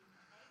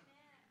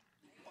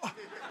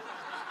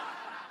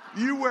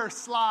 You wear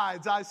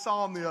slides. I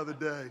saw them the other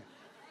day.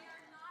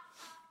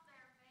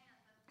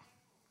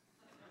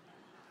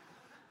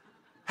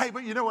 Hey,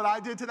 but you know what I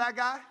did to that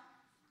guy?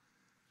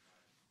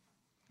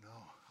 No,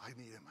 I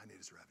need him. I need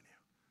his revenue.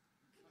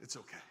 It's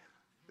okay.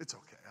 It's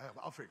okay.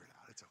 I'll figure it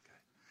out. It's okay.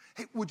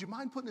 Hey, would you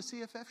mind putting a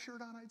CFF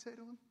shirt on, I'd say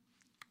to him?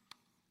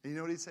 And you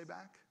know what he'd say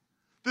back?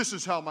 This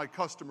is how my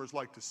customers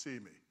like to see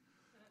me.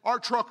 Our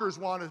truckers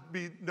want to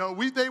be,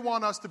 they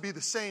want us to be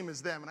the same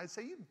as them. And I'd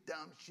say, you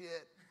dumb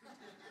shit.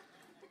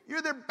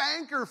 You're their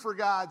banker, for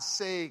God's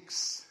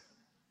sakes.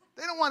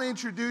 They don't want to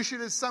introduce you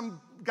to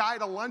some guy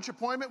at a lunch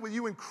appointment with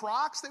you in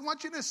Crocs. They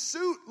want you in a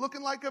suit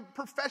looking like a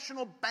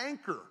professional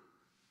banker.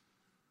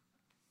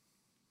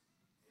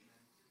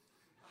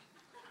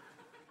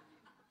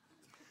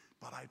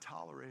 But I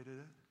tolerated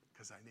it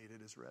because I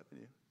needed his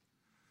revenue.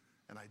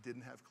 And I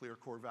didn't have clear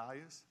core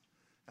values.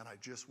 And I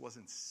just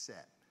wasn't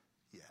set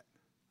yet.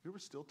 We were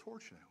still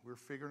torching it. We were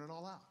figuring it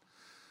all out.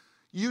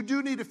 You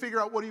do need to figure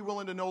out what are you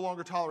willing to no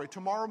longer tolerate.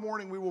 Tomorrow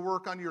morning we will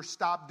work on your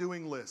stop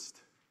doing list,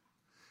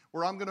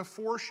 where I'm going to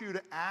force you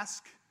to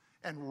ask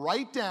and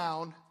write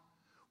down,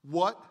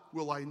 what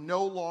will I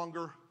no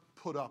longer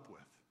put up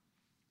with?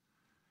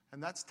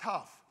 And that's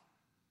tough,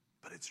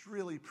 but it's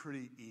really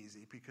pretty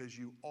easy because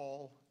you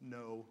all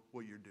know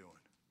what you're doing.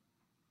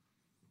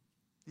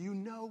 You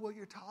know what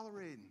you're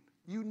tolerating.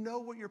 You know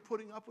what you're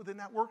putting up with in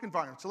that work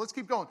environment. So let's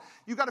keep going.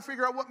 You've got to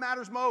figure out what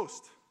matters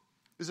most.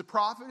 Is it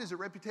profit? Is it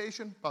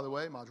reputation? By the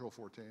way, Module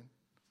 14.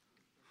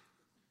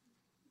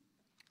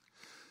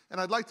 And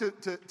I'd like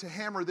to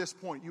hammer this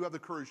point. You have the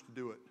courage to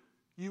do it.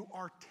 You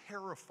are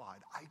terrified.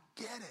 I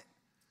get it.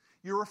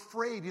 You're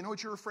afraid. You know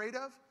what you're afraid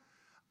of?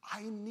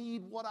 I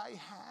need what I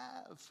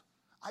have.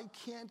 I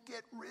can't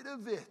get rid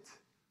of it.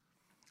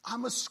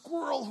 I'm a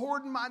squirrel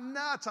hoarding my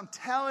nuts. I'm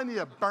telling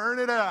you, burn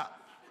it up.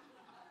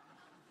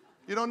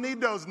 You don't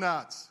need those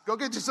nuts. Go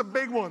get you some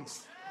big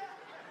ones.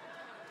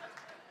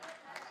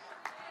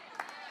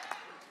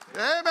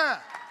 Amen.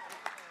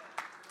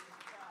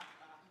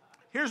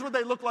 Here's what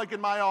they look like in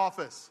my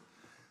office.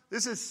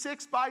 This is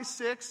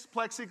 6x6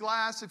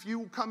 plexiglass. If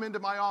you come into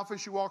my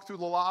office, you walk through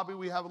the lobby.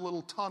 We have a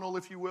little tunnel,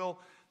 if you will.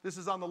 This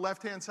is on the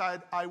left-hand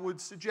side. I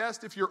would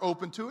suggest, if you're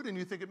open to it and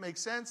you think it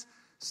makes sense,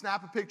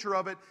 snap a picture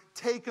of it,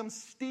 take them,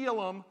 steal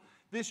them.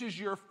 This is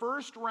your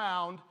first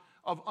round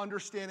of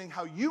understanding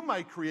how you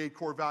might create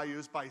core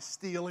values by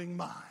stealing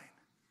mine.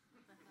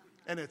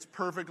 And it's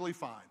perfectly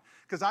fine.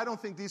 Because I don't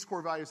think these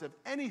core values have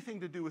anything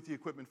to do with the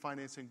equipment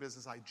financing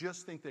business. I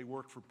just think they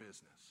work for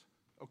business.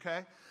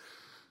 Okay?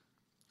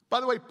 By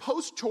the way,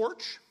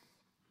 post-torch,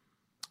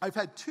 I've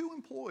had 2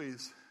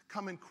 employees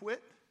come and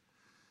quit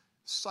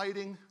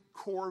citing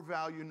core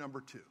value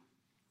number 2.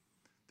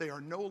 They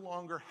are no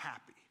longer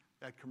happy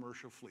at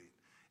Commercial Fleet.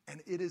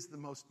 And it is the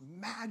most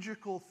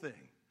magical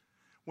thing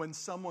when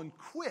someone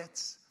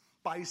quits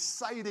by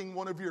citing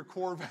one of your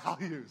core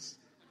values.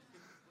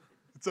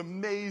 It's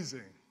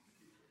amazing.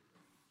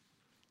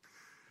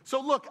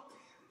 So look,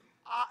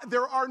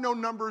 there are no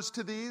numbers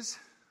to these,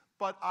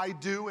 but I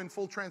do, in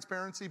full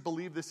transparency,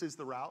 believe this is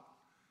the route.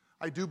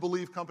 I do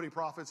believe company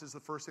profits is the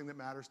first thing that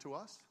matters to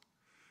us.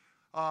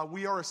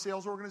 We are a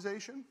sales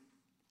organization.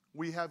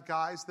 We have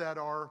guys that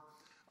are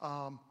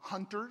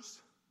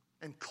hunters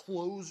and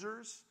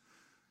closers.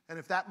 And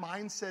if that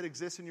mindset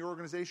exists in your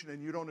organization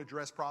and you don't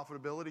address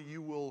profitability,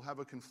 you will have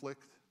a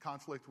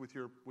conflict with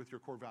your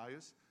core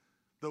values.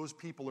 Those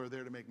people are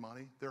there to make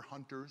money. They're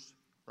hunters,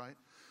 right?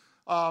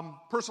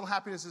 Personal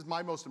happiness is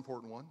my most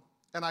important one.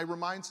 And I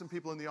remind some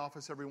people in the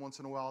office every once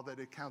in a while that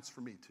it counts for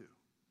me too,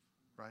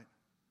 right?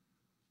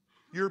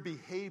 Your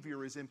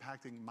behavior is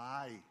impacting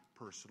my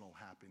personal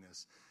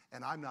happiness,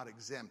 and I'm not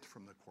exempt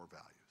from the core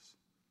values.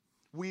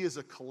 We as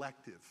a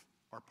collective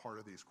are part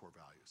of these core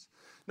values.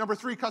 Number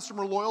 3,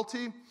 customer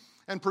loyalty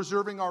and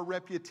preserving our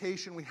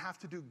reputation. We have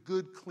to do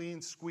good,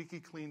 clean, squeaky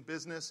clean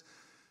business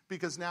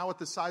because now at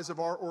the size of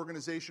our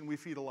organization, we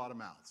feed a lot of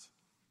mouths.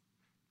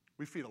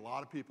 We feed a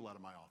lot of people out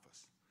of my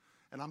office.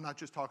 And I'm not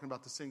just talking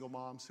about the single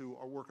moms who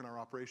are working our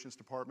operations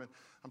department.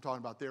 I'm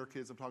talking about their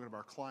kids. I'm talking about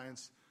our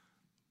clients.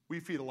 We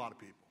feed a lot of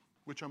people,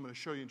 which I'm going to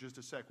show you in just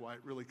a sec why it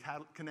really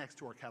connects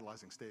to our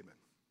catalyzing statement.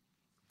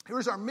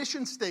 Here's our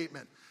mission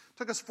statement. It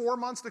took us 4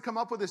 months to come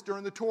up with this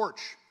during the torch.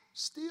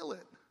 Steal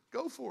it.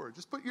 Go for it.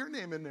 Just put your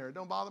name in there. It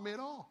don't bother me at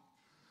all.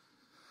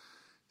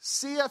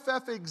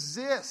 CFF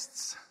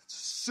exists.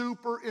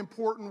 Super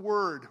important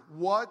word.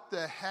 What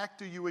the heck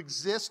do you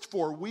exist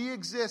for? We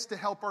exist to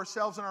help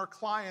ourselves and our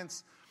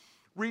clients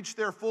reach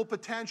their full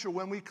potential.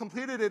 When we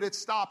completed it, it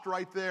stopped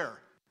right there.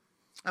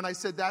 And I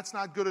said, that's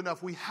not good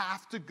enough. We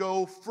have to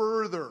go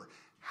further.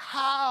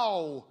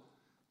 How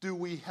do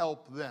we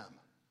help them?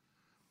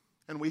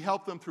 And we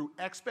help them through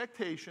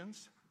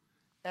expectations,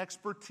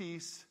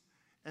 expertise,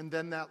 and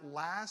then that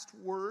last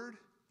word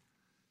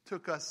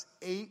took us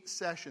 8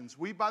 sessions.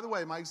 By the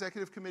way, my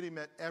executive committee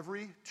met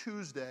every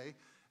Tuesday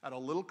at a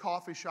little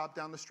coffee shop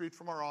down the street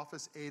from our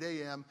office, 8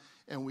 a.m.,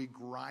 and we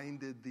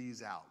grinded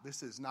these out.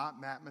 This is not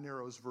Matt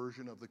Monero's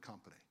version of the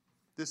company.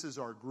 This is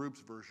our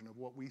group's version of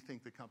what we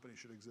think the company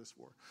should exist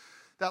for.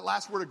 That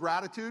last word of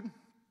gratitude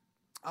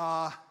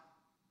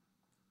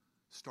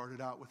started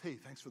out with, hey,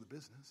 thanks for the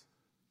business.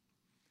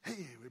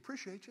 Hey, we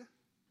appreciate you.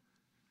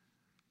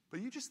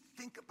 But you just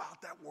think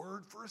about that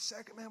word for a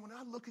second, man. When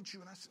I look at you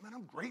and I say, man,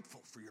 I'm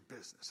grateful for your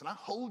business. And I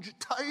hold you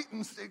tight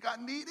and say,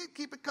 I need it,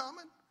 keep it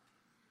coming.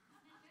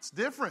 It's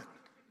different.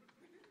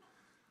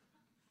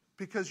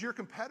 Because your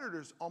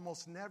competitors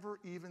almost never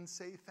even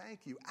say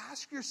thank you.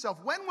 Ask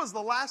yourself, when was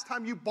the last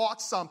time you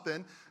bought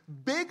something,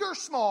 big or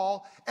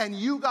small, and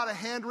you got a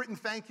handwritten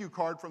thank you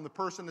card from the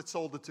person that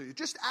sold it to you?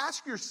 Just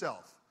ask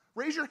yourself.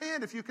 Raise your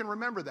hand if you can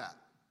remember that.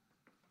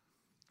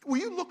 Will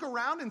you look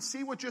around and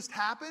see what just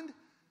happened?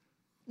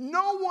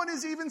 No one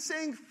is even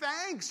saying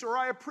thanks or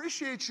I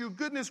appreciate you,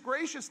 goodness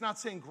gracious, not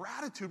saying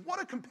gratitude.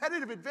 What a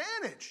competitive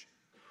advantage.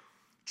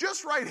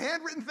 Just write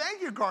handwritten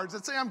thank you cards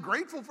that say I'm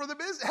grateful for the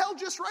business. Hell,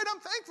 just write I'm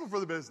thankful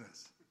for the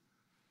business.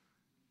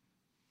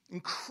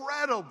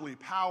 Incredibly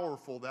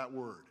powerful, that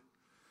word.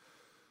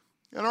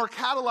 And our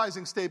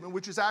catalyzing statement,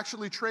 which is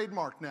actually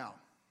trademarked now.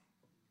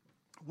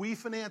 We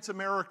finance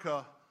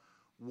America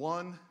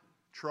one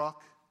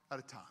truck at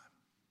a time.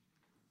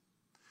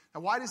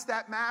 Now, why does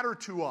that matter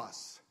to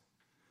us?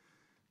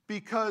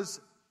 Because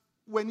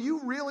when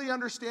you really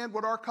understand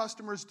what our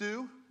customers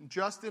do,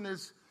 Justin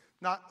is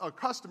not a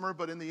customer,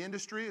 but in the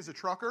industry as a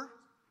trucker.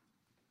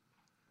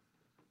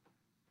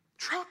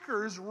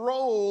 Truckers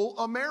roll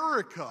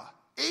America.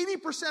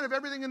 80% of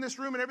everything in this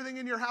room and everything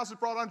in your house is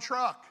brought on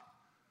truck.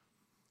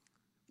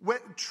 When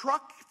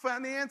truck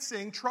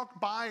financing, truck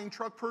buying,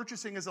 truck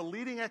purchasing is a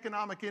leading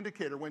economic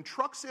indicator. When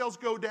truck sales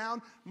go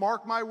down,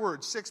 mark my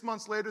words, 6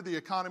 months later the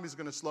economy is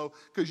going to slow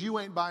because you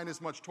ain't buying as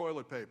much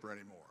toilet paper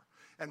anymore.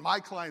 And my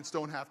clients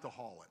don't have to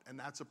haul it. And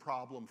that's a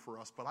problem for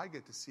us, but I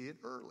get to see it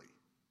early,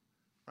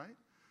 right?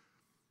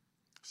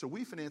 So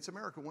we finance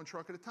America one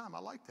truck at a time. I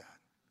like that.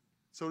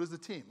 So does the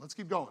team. Let's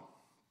keep going.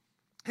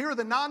 Here are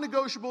the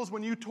non-negotiables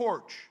when you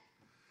torch.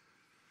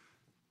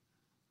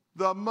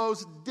 The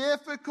most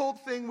difficult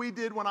thing we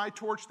did when I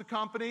torched the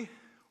company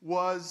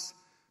was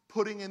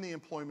putting in the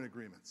employment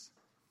agreements.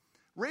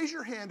 Raise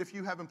your hand if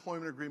you have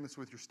employment agreements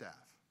with your staff.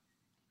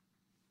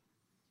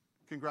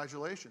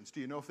 Congratulations. Do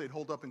you know if they'd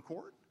hold up in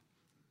court?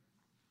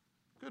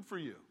 Good for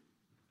you.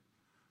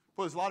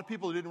 Well, there's a lot of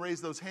people who didn't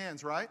raise those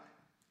hands, right?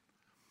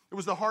 It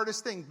was the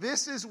hardest thing.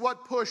 This is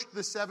what pushed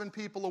the 7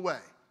 people away.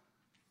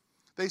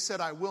 They said,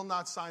 I will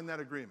not sign that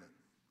agreement.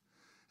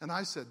 And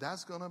I said,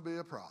 that's going to be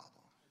a problem.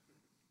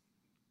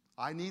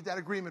 I need that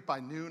agreement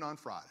by noon on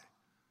Friday.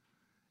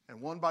 And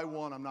one by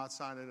one, I'm not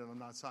signing it, and I'm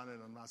not signing it,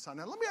 and I'm not signing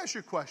it. Now, let me ask you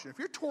a question. If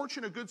you're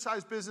torching a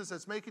good-sized business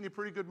that's making you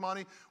pretty good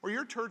money, or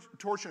you're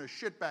torching a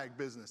shitbag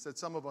business that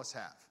some of us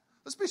have,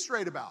 let's be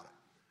straight about it.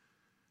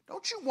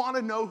 Don't you want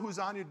to know who's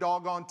on your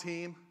doggone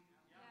team?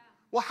 Yeah.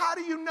 Well, how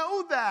do you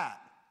know that?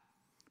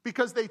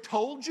 Because they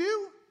told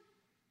you?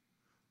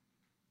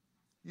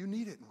 You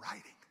need it in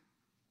writing.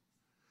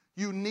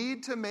 You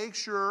need to make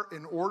sure,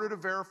 in order to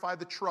verify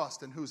the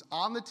trust and who's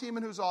on the team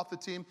and who's off the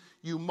team,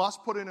 you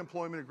must put an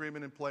employment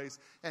agreement in place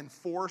and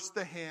force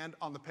the hand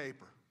on the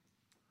paper.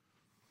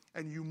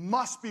 And you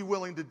must be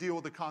willing to deal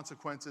with the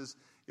consequences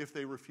if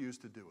they refuse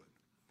to do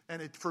it.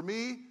 And for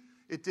me,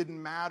 it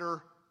didn't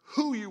matter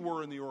who you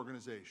were in the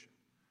organization.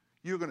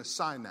 You're going to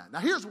sign that. Now,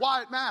 here's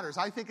why it matters.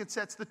 I think it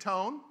sets the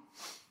tone.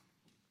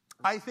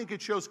 I think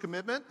it shows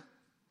commitment.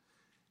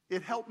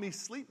 It helped me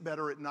sleep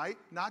better at night.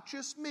 Not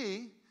just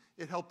me.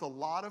 It helped a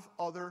lot of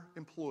other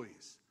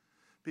employees.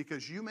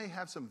 Because you may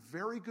have some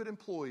very good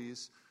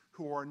employees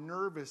who are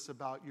nervous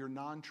about your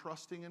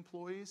non-trusting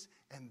employees,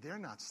 and they're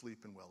not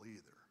sleeping well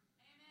either.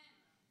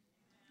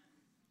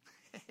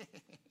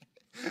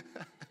 Amen.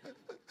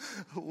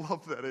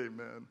 Love that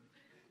amen.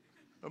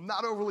 I'm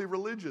not overly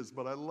religious,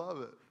 but I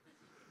love it.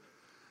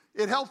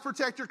 It helps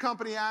protect your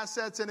company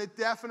assets, and it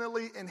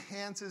definitely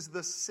enhances the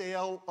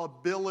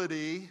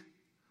saleability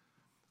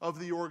of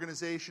the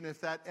organization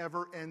if that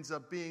ever ends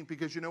up being,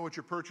 because you know what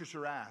your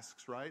purchaser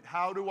asks, right?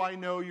 How do I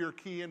know your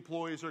key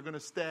employees are going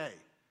to stay?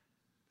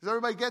 Does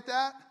everybody get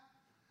that?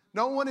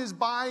 No one is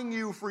buying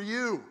you for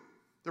you.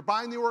 They're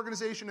buying the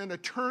organization in a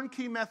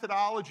turnkey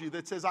methodology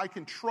that says I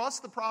can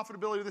trust the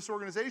profitability of this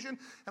organization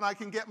and I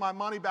can get my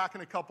money back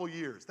in a couple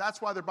years.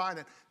 That's why they're buying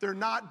it. They're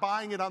not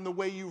buying it on the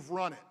way you've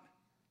run it.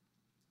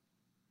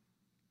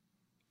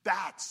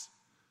 That's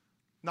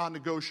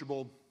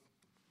non-negotiable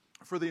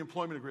for the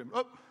employment agreement.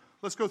 Oh,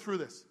 let's go through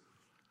this.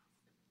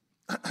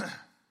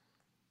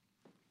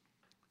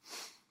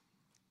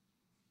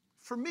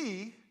 For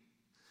me,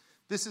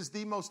 this is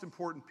the most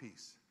important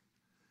piece.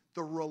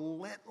 The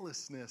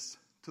relentlessness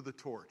to the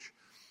torch.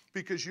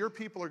 Because your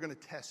people are going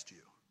to test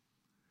you.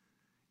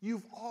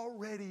 You've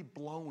already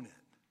blown it.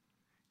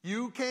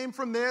 You came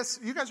from this.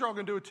 You guys are all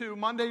going to do it too.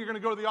 Monday, you're going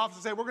to go to the office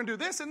and say, we're going to do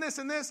this and this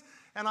and this.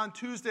 And on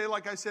Tuesday,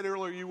 like I said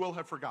earlier, you will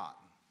have forgotten.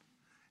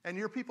 And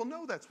your people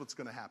know that's what's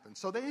going to happen.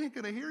 So they ain't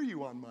going to hear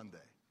you on Monday.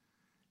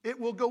 It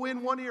will go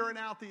in one ear and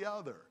out the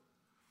other.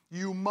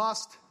 You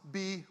must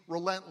be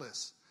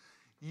relentless.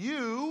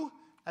 You,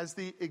 as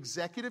the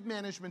executive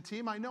management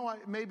team, I know I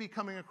may be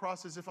coming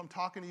across as if I'm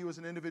talking to you as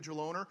an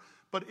individual owner,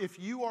 but if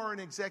you are in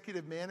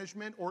executive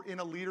management or in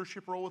a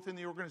leadership role within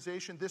the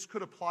organization, this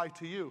could apply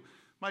to you.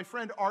 My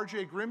friend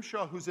R.J.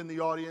 Grimshaw, who's in the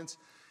audience,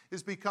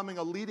 is becoming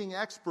a leading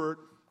expert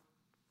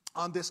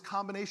on this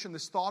combination,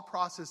 this thought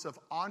process of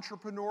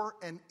entrepreneur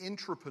and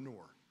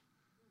intrapreneur.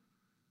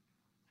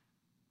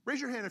 Raise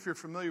your hand if you're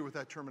familiar with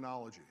that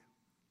terminology.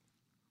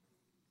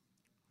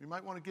 You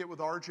might want to get with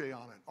RJ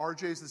on it.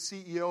 RJ is the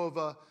CEO of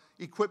an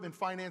equipment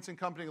financing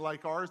company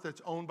like ours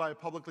that's owned by a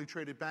publicly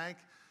traded bank,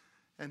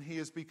 and he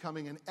is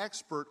becoming an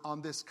expert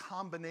on this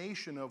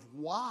combination of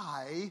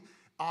why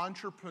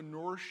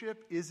entrepreneurship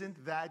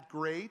isn't that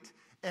great,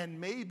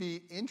 and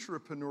maybe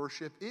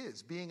intrapreneurship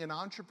is, being an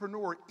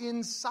entrepreneur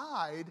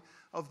inside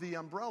of the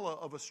umbrella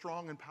of a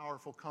strong and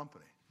powerful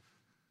company.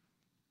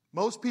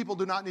 Most people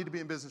do not need to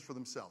be in business for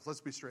themselves. Let's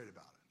be straight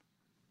about it.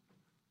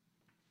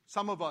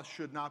 Some of us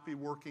should not be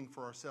working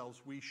for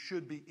ourselves. We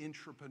should be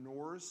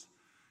intrapreneurs,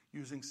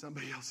 using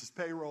somebody else's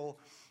payroll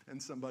and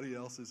somebody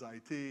else's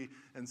IT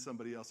and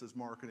somebody else's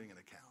marketing and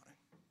accounting.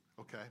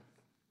 Okay?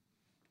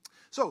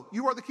 So,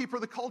 you are the keeper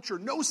of the culture.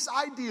 No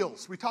side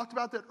deals. We talked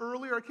about that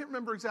earlier. I can't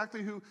remember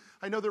exactly who.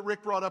 I know that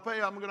Rick brought up,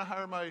 hey, I'm going to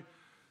hire my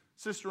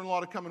sister-in-law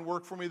to come and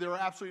work for me. There are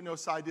absolutely no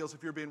side deals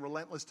if you're being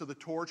relentless to the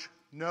torch.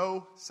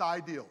 No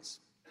side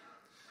deals.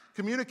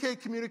 Communicate,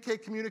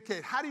 communicate,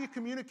 communicate. How do you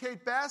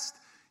communicate best?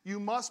 You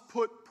must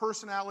put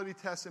personality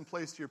tests in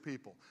place to your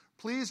people.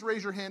 Please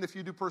raise your hand if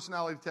you do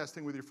personality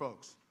testing with your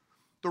folks.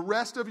 The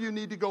rest of you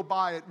need to go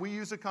buy it. We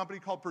use a company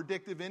called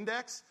Predictive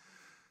Index.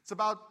 It's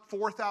about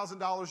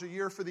 $4,000 a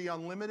year for the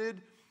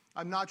unlimited.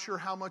 I'm not sure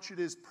how much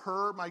it is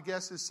per. My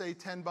guess is, say,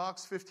 $10,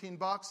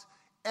 $15.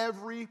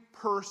 Every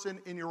person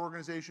in your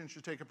organization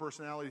should take a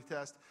personality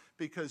test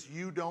because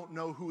you don't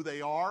know who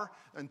they are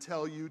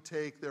until you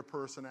take their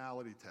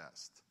personality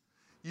test.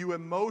 You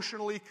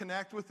emotionally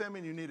connect with them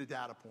and you need a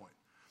data point.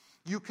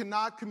 You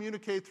cannot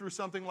communicate through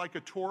something like a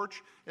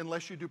torch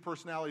unless you do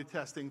personality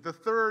testing. The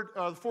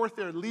fourth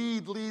there,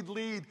 lead.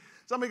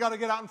 Somebody got to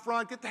get out in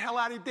front. Get the hell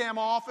out of your damn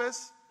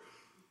office.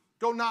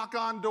 Go knock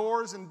on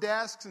doors and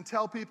desks and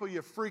tell people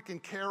you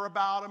freaking care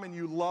about them and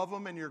you love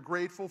them and you're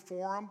grateful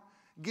for them.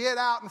 Get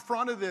out in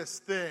front of this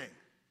thing.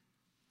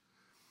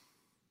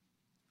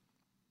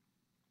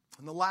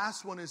 And the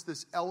last one is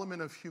this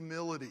element of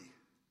humility.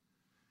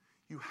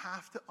 You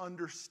have to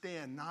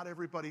understand not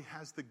everybody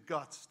has the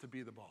guts to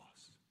be the boss.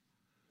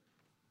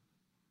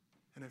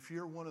 And if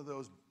you're one of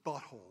those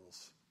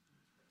buttholes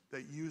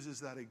that uses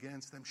that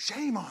against them,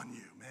 shame on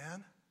you,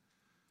 man.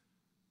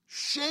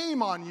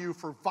 Shame on you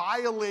for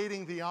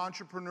violating the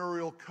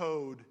entrepreneurial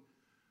code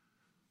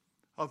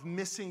of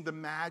missing the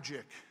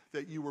magic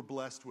that you were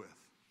blessed with.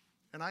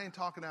 And I ain't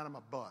talking out of my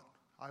butt.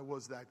 I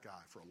was that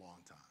guy for a long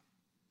time.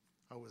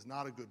 I was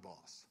not a good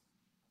boss.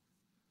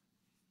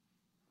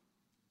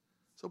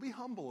 So be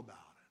humble about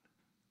it.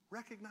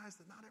 Recognize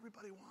that not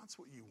everybody wants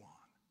what you want.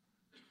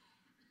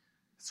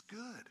 It's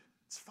good.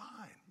 It's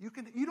fine. You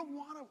don't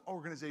want an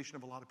organization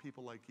of a lot of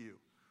people like you.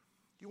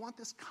 You want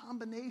this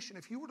combination.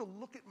 If you were to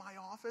look at my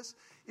office,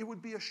 it would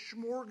be a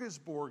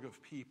smorgasbord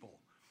of people.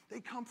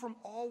 They come from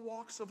all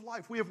walks of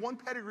life. We have one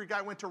pedigree guy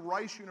who went to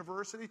Rice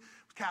University,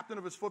 captain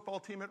of his football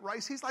team at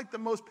Rice. He's like the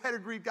most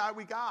pedigreed guy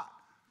we got.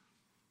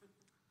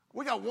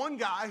 We got one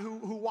guy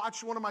who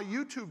watched one of my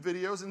YouTube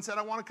videos and said,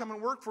 I want to come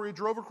and work for you.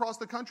 Drove across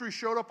the country,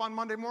 showed up on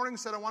Monday morning,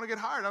 said, I want to get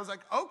hired. I was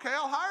like, okay,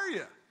 I'll hire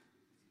you.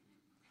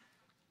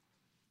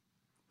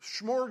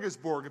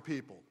 Smorgasbord of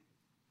people.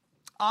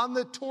 On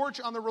the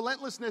torch, on the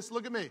relentlessness,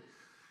 look at me.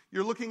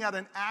 You're looking at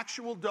an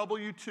actual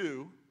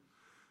W-2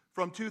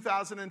 from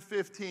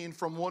 2015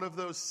 from one of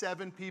those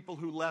 7 people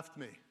who left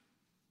me.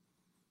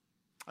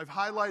 I've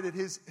highlighted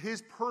his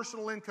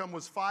personal income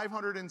was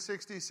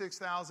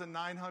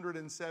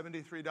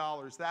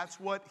 $566,973. That's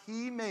what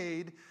he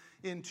made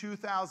in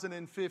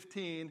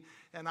 2015.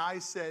 And I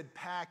said,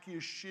 pack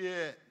your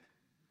shit.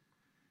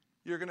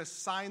 You're going to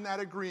sign that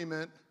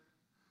agreement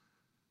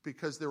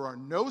because there are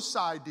no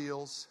side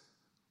deals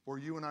or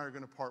you and I are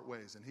going to part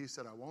ways. And he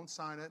said, I won't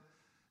sign it.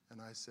 And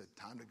I said,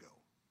 time to go.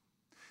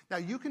 Now,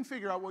 you can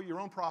figure out what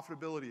your own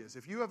profitability is.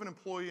 If you have an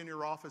employee in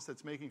your office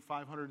that's making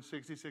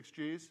 566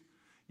 G's,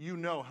 you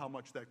know how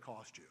much that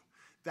cost you.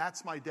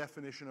 That's my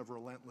definition of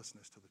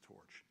relentlessness to the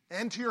torch.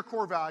 And to your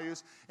core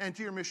values, and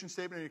to your mission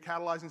statement, and your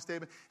catalyzing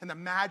statement, and the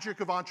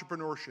magic of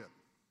entrepreneurship.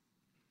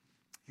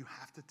 You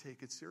have to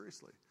take it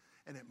seriously.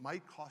 And it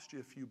might cost you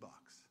a few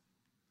bucks.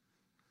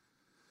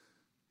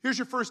 Here's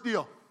your first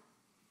deal.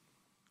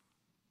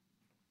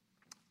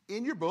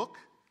 In your book,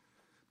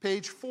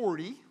 page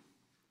 40,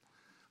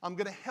 I'm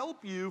going to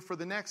help you for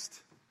the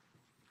next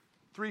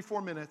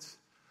 3-4 minutes.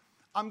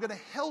 I'm going to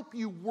help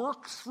you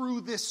work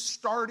through this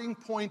starting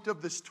point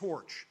of this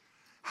torch.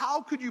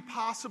 How could you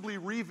possibly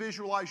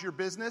revisualize your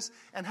business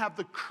and have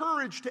the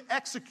courage to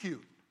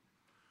execute?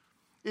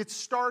 It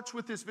starts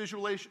with this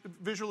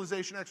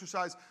visualization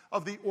exercise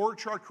of the org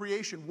chart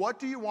creation. What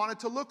do you want it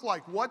to look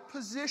like? What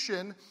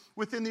position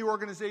within the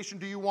organization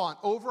do you want?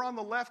 Over on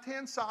the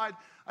left-hand side,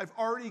 I've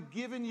already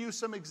given you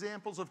some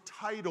examples of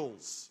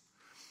titles.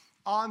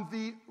 On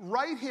the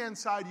right-hand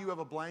side, you have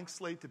a blank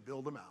slate to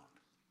build them out.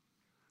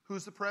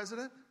 Who's the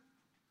president?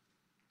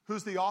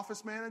 Who's the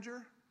office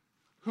manager?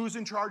 Who's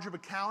in charge of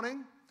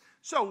accounting?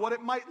 So what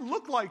it might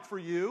look like for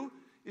you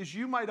is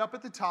you might up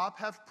at the top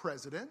have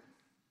president.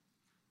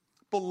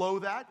 Below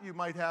that, you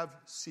might have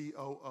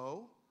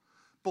COO.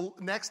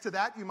 Next to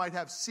that, you might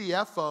have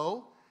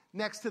CFO.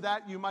 Next to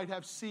that, you might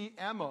have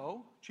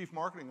CMO, Chief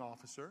Marketing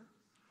Officer.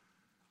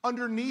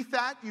 Underneath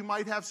that, you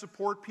might have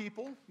support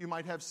people. You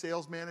might have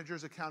sales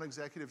managers, account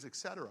executives,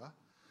 etc.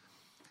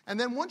 And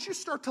then once you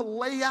start to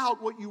lay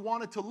out what you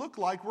want it to look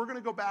like, we're going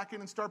to go back in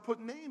and start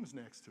putting names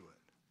next to it.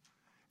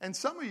 And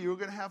some of you are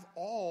going to have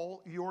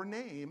all your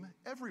name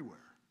everywhere.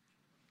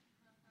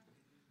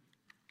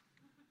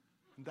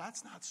 And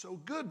that's not so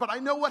good, but I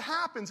know what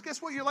happens.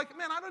 Guess what? You're like,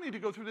 man, I don't need to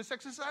go through this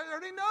exercise. I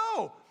already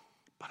know.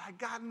 But I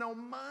got no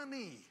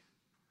money.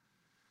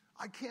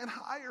 I can't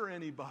hire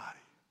anybody.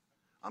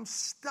 I'm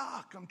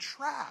stuck. I'm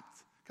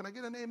trapped. Can I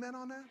get an amen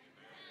on that? Amen.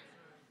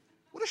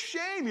 What a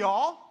shame,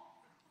 y'all.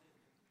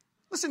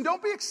 Listen,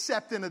 don't be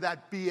accepting of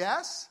that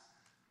BS.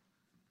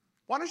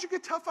 Why don't you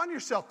get tough on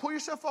yourself? Pull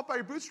yourself up by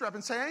your bootstrap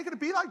and say, I ain't going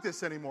to be like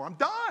this anymore. I'm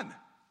done.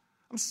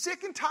 I'm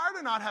sick and tired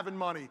of not having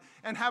money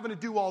and having to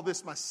do all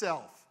this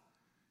myself.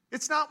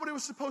 It's not what it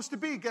was supposed to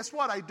be. Guess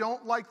what? I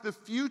don't like the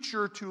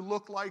future to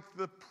look like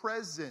the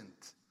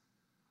present.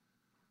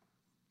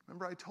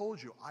 Remember I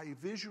told you, I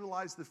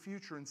visualized the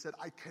future and said,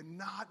 I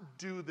cannot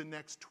do the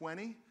next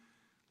 20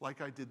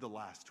 like I did the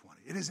last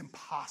 20. It is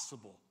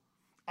impossible.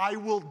 I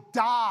will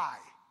die.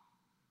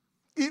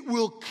 It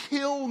will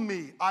kill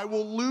me. I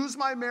will lose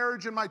my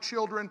marriage and my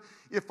children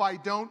if I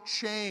don't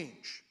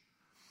change.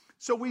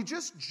 So we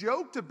just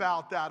joked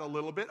about that a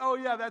little bit. Oh,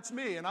 yeah, that's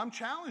me. And I'm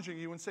challenging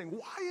you and saying,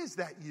 why is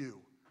that you?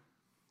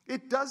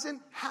 It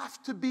doesn't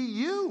have to be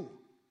you.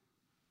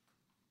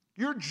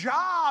 Your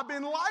job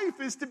in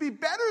life is to be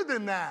better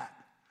than that.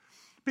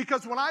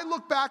 Because when I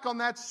look back on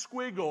that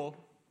squiggle,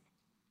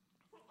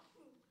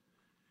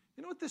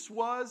 you know what this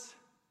was?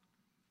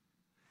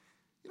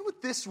 You know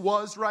what this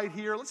was right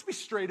here? Let's be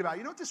straight about it.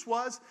 You know what this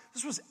was?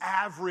 This was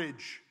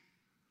average.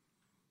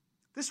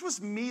 This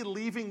was me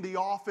leaving the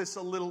office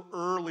a little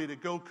early to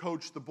go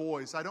coach the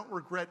boys. I don't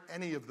regret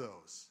any of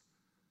those.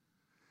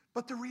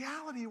 But the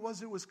reality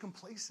was it was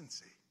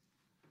complacency.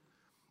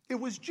 It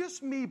was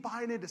just me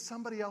buying into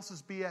somebody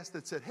else's BS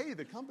that said, hey,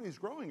 the company's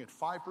growing at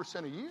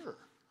 5% a year.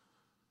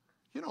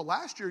 You know,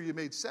 last year you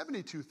made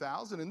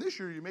 $72,000 and this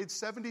year you made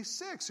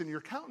 $76,000 and your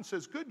accountant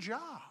says, good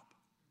job.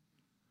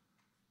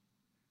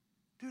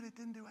 Dude, it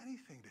didn't do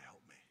anything to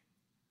help me.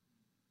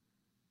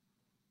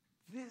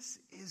 This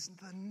is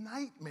the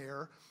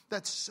nightmare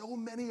that so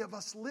many of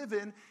us live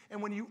in.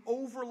 And when you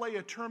overlay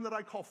a term that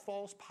I call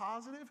false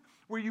positive,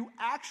 where you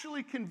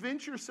actually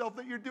convince yourself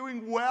that you're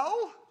doing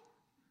well,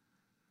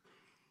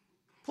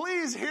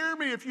 please hear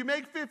me. If you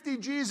make 50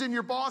 G's and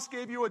your boss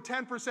gave you a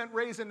 10%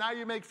 raise and now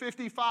you make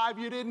 55,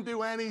 you didn't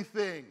do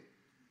anything.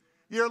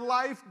 Your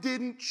life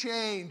didn't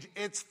change.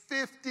 It's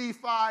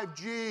 55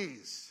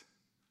 G's.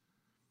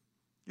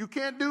 You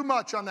can't do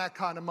much on that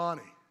kind of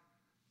money.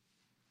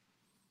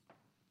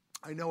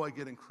 I know I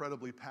get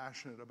incredibly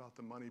passionate about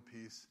the money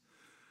piece.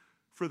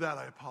 For that,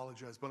 I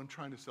apologize, but I'm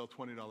trying to sell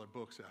 $20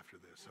 books after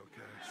this,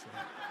 okay?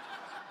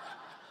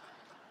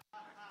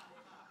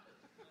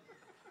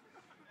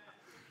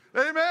 So.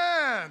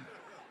 Amen.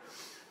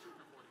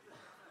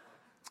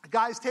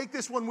 Guys, take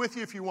this one with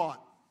you if you want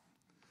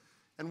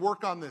and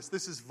work on this.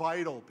 This is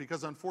vital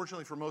because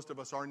unfortunately for most of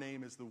us, our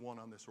name is the one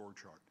on this org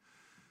chart.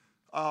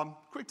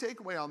 Quick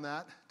takeaway on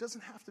that.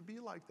 Doesn't have to be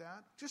like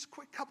that. Just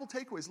quick couple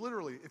takeaways.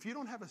 Literally, if you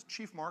don't have a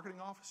chief marketing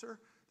officer,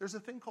 there's a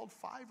thing called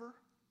Fiverr.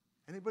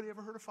 Anybody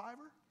ever heard of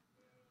Fiverr?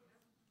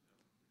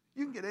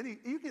 You can get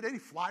any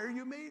flyer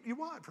you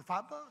want for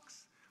 $5.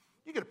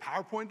 You get a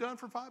PowerPoint done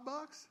for $5.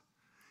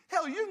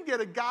 Hell, you can get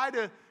a guy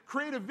to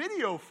create a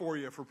video for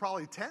you for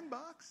probably $10.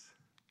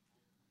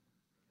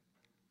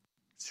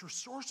 It's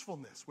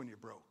resourcefulness when you're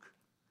broke.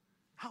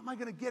 How am I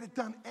going to get it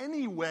done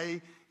anyway?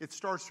 It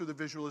starts through the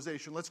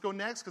visualization. Let's go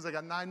next because I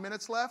got 9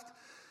 minutes left.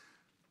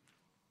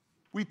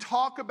 We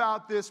talk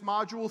about this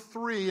module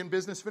 3 in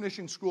Business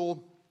Finishing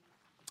School,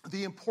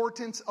 the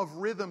importance of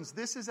rhythms.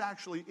 This is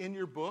actually in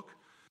your book,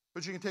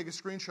 but you can take a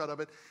screenshot of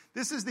it.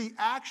 This is the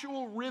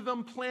actual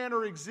rhythm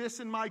planner exists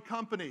in my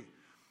company.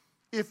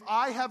 If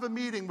I have a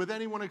meeting with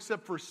anyone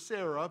except for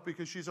Sarah,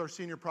 because she's our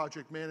senior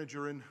project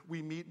manager and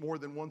we meet more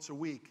than once a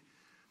week,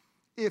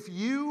 if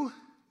you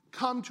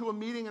come to a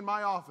meeting in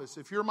my office,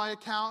 if you're my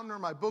accountant or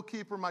my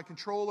bookkeeper, my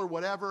controller,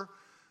 whatever,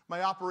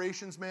 my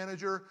operations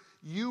manager,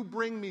 you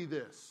bring me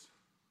this.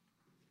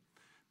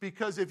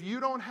 Because if you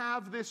don't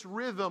have this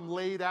rhythm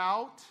laid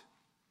out,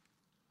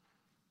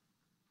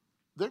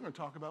 they're going to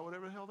talk about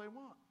whatever the hell they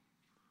want.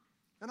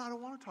 And I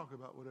don't want to talk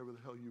about whatever the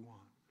hell you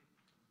want.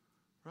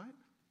 Right?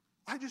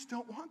 I just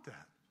don't want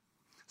that.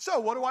 So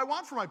what do I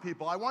want for my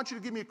people? I want you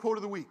to give me a quote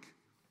of the week.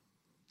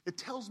 It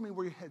tells me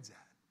where your head's at.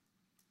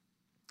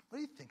 What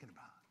are you thinking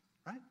about?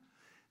 Right?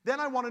 Then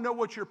I want to know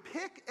what your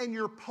pick and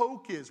your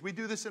poke is. We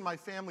do this in my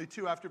family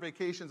too. After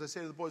vacations, I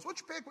say to the boys,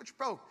 what's your pick, what's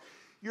your poke?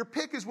 Your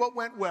pick is what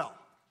went well.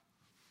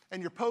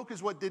 And your poke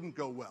is what didn't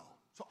go well.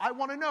 So I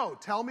want to know,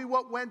 tell me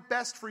what went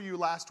best for you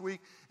last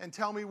week and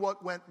tell me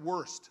what went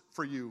worst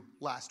for you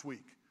last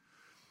week.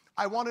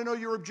 I want to know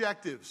your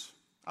objectives.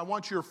 I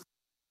want your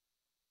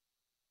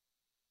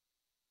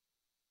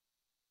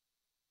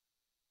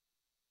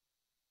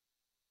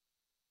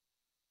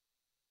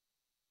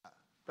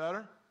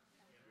better?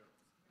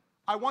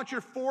 I want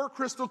your 4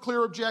 crystal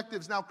clear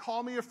objectives. Now,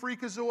 call me a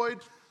freakazoid.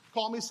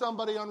 Call me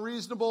somebody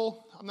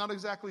unreasonable. I'm not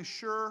exactly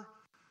sure.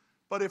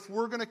 But if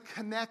we're going to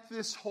connect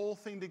this whole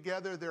thing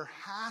together, there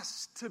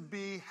has to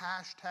be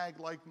hashtag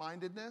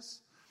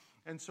like-mindedness.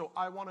 And so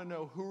I want to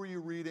know, who are you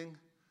reading,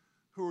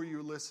 who are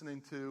you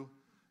listening to,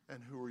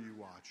 and who are you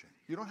watching?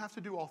 You don't have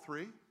to do all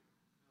 3.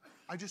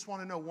 I just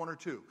want to know 1 or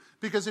 2.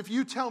 Because if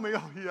you tell me,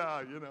 oh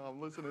yeah, I'm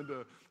listening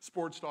to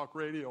Sports Talk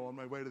Radio on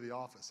my way to the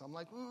office, I'm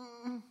like,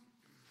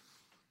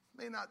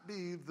 may not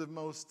be the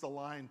most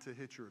aligned to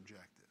hit your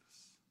objectives.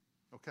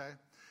 Okay?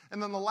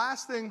 And then the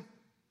last thing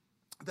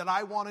that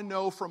I want to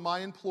know from my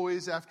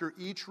employees after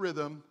each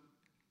rhythm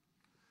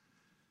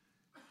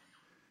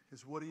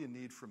is, what do you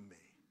need from me?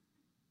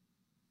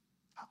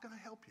 How can I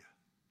help you?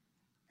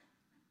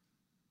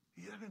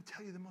 They're going to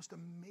tell you the most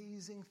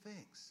amazing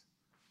things,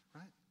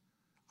 right?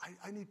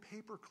 I need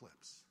paper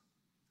clips.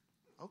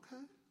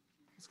 Okay,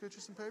 let's get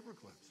you some paper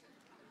clips.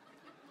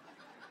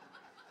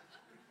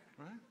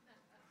 Right?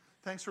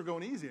 Thanks for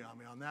going easy on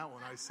me on that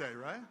one, I say,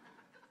 right?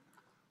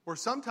 Or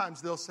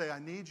sometimes they'll say, I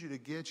need you to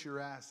get your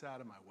ass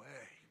out of my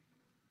way.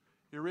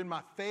 You're in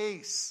my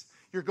face.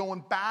 You're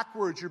going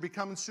backwards. You're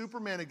becoming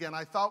Superman again.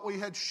 I thought we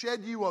had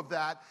shed you of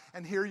that,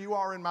 and here you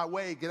are in my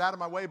way. Get out of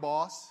my way,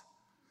 boss.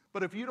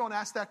 But if you don't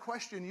ask that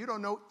question, you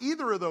don't know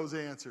either of those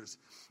answers.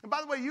 And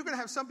by the way, you're going to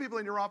have some people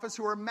in your office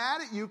who are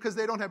mad at you because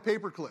they don't have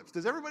paper clips.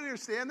 Does everybody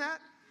understand that?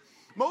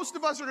 Most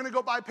of us are going to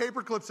go buy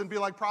paper clips and be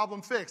like,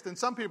 problem fixed. And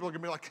some people are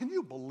going to be like, can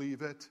you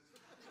believe it?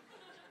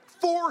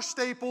 4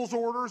 Staples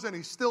orders and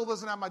he still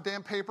doesn't have my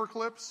damn paper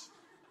clips?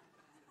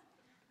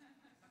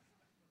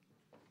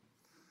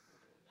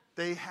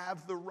 They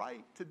have the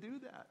right to do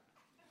that.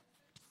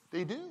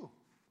 They do.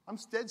 I'm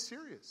dead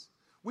serious.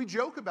 We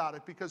joke about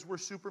it because we're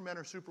supermen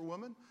or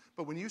superwomen,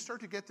 but when you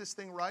start to get this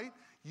thing right,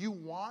 you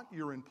want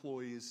your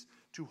employees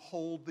to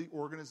hold the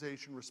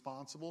organization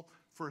responsible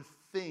for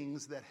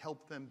things that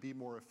help them be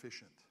more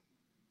efficient.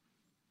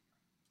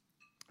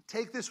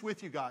 Take this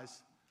with you,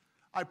 guys.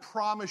 I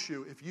promise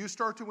you, if you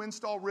start to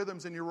install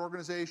rhythms in your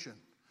organization,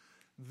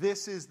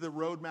 this is the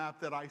roadmap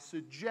that I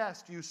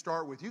suggest you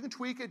start with. You can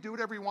tweak it, do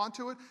whatever you want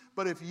to it,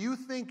 but if you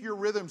think your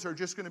rhythms are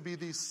just going to be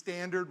these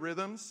standard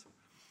rhythms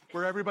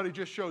where everybody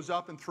just shows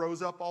up and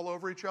throws up all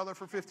over each other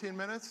for 15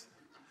 minutes,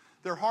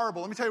 they're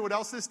horrible. Let me tell you what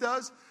else this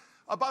does.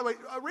 By the way,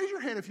 raise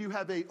your hand if you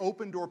have an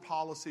open door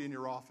policy in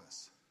your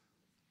office.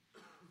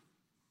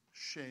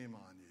 Shame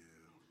on you.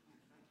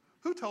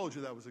 Who told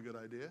you that was a good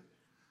idea?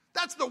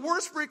 That's the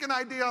worst freaking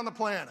idea on the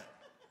planet.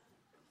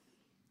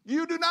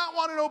 You do not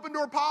want an open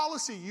door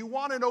policy. You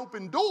want an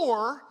open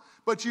door,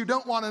 but you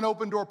don't want an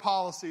open door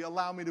policy.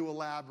 Allow me to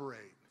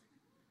elaborate.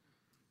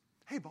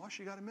 Hey, boss,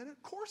 you got a minute?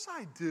 Of course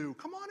I do.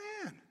 Come on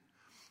in.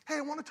 Hey,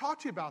 I want to talk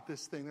to you about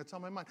this thing that's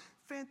on my mind.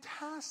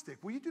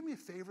 Fantastic. Will you do me a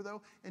favor,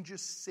 though, and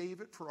just save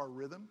it for our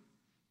rhythm?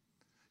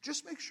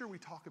 Just make sure we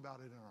talk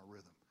about it in our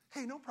rhythm.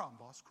 Hey, no problem,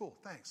 boss. Cool.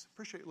 Thanks.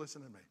 Appreciate you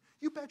listening to me.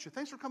 You betcha.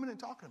 Thanks for coming in and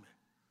talking to me.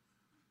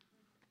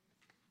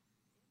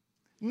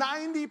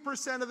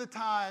 90% of the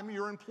time,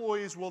 your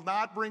employees will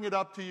not bring it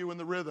up to you in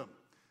the rhythm.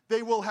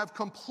 They will have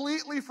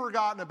completely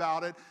forgotten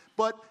about it,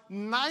 but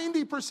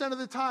 90% of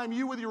the time,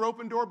 you with your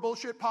open door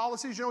bullshit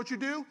policies, you know what you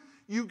do?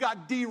 You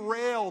got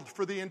derailed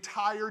for the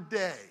entire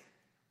day.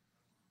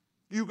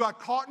 You got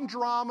caught in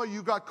drama,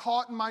 you got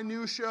caught in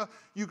minutia,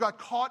 you got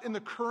caught in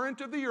the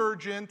current of the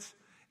urgent,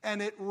 and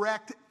it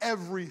wrecked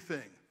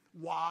everything.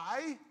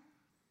 Why?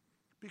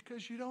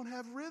 Because you don't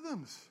have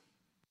rhythms.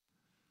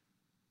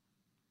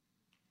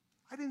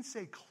 I didn't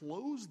say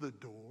close the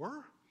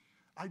door.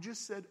 I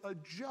just said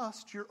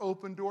adjust your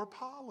open door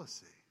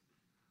policy.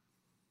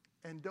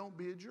 And don't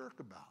be a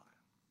jerk about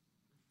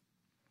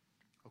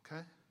it.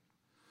 Okay?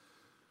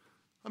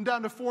 I'm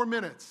down to 4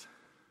 minutes.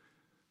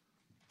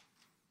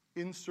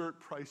 Insert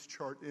price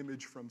chart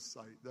image from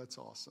site. That's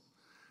awesome.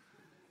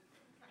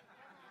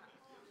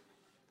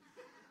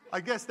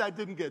 I guess that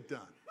didn't get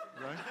done,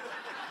 right?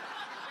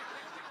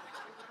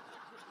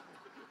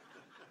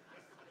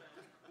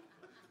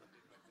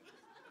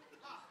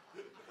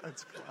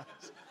 That's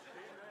class.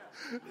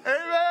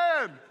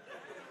 Amen.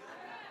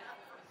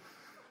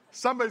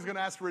 Somebody's going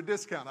to ask for a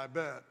discount, I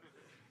bet.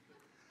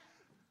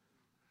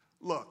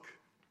 Look,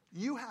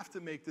 you have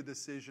to make the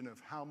decision of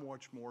how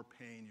much more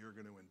pain you're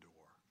going to endure.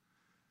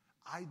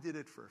 I did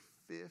it for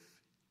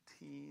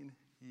 15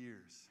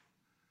 years.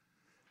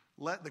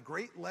 The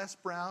great Les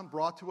Brown,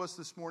 brought to us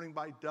this morning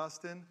by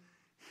Dustin,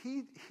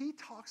 he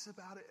talks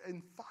about it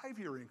in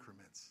 5-year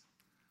increments.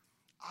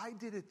 I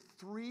did it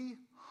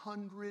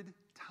 300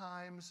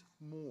 times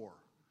more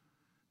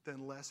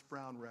than Les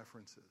Brown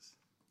references.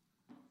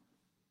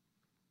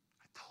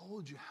 I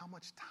told you how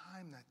much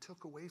time that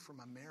took away from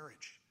my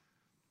marriage.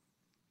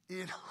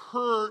 It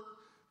hurt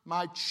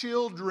my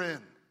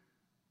children.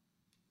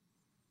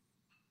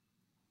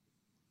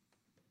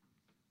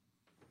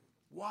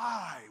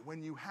 Why?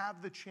 When you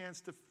have the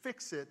chance to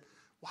fix it,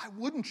 why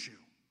wouldn't you?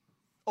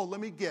 Oh, let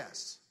me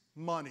guess.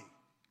 Money.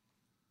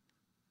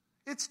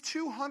 It's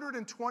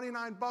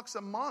 $229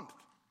 a month.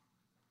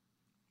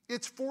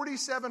 It's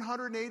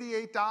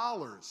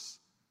 $4,788.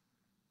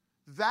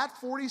 That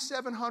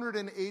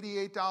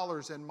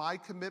 $4,788 and my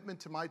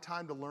commitment to my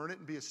time to learn it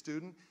and be a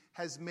student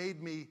has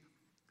made me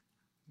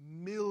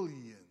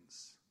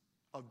millions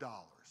of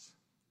dollars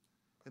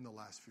in the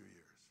last few years.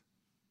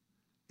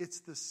 It's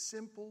the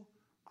simple,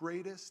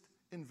 greatest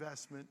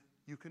investment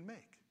you can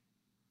make.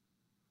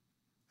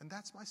 And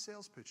that's my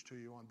sales pitch to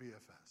you on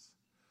BFS.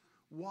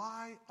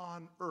 Why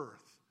on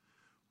earth,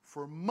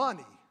 for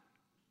money,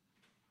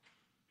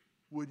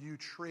 would you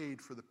trade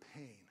for the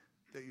pain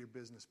that your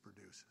business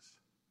produces?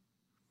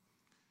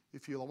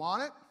 If you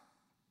want it,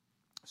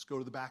 just go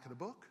to the back of the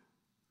book,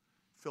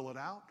 fill it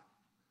out,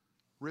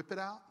 rip it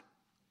out,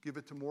 give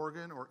it to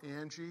Morgan or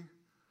Angie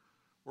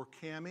or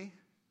Cammie.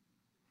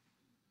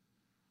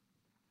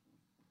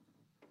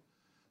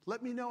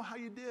 Let me know how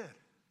you did.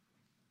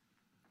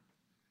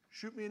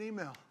 Shoot me an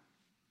email.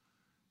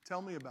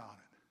 Tell me about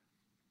it.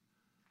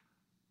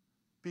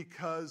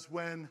 Because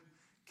when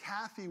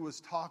Kathy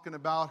was talking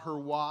about her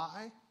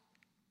why,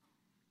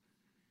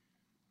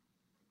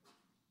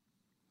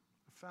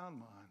 I found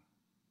mine.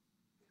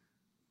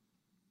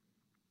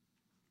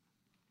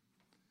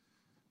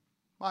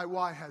 My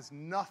why has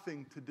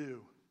nothing to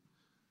do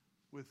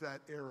with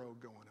that arrow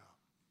going up.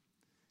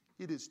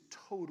 It is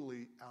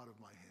totally out of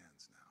my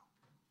hands now.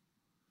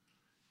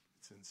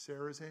 It's in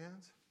Sarah's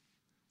hands.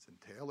 It's in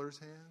Taylor's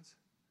hands.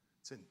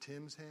 It's in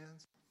Tim's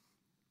hands.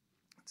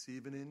 It's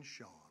even in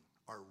Sean,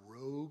 our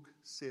rogue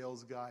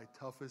sales guy,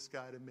 toughest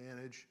guy to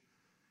manage.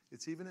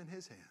 It's even in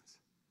his hands.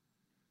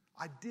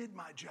 I did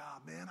my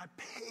job, man. I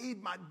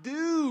paid my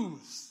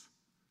dues.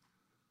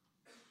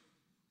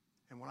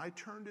 And when I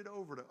turned it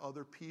over to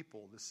other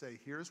people to say,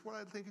 here's what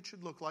I think it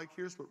should look like,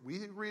 here's what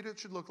we agreed it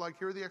should look like,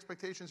 here are the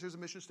expectations, here's a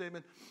mission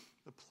statement,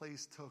 the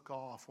place took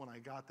off when I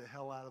got the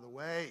hell out of the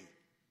way.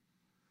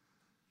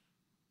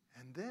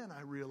 And then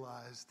I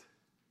realized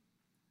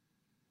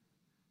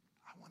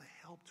I want to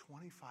help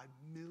 25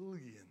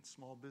 million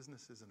small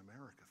businesses in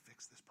America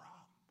fix this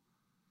problem.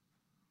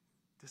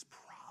 This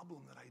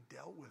problem that I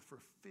dealt with for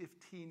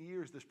 15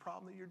 years, this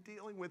problem that you're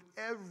dealing with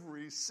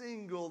every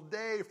single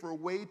day for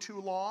way too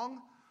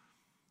long.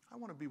 I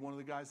want to be one of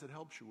the guys that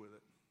helps you with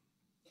it.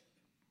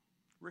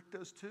 Rick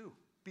does too.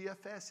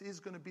 BFS is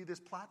going to be this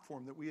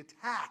platform that we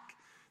attack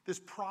this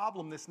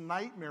problem, this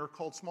nightmare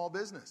called small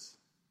business.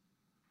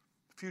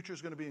 The future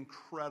is going to be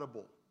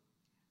incredible.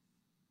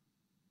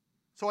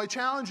 So I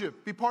challenge you,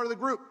 be part of the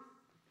group.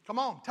 Come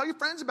on, tell your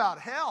friends about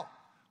it. Hell,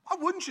 why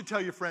wouldn't you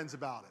tell your friends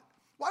about it?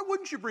 Why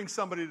wouldn't you bring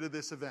somebody to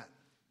this event?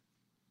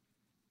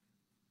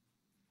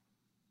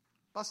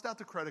 Bust out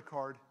the credit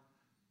card,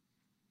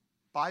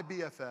 buy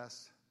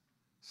BFS,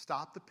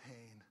 stop the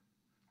pain.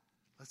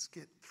 Let's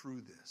get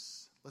through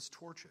this. Let's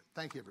torch it.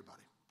 Thank you,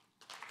 everybody.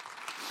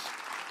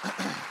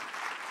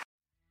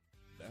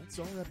 That's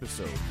our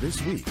episode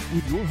this week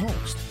with your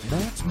host,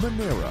 Matt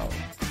Manero.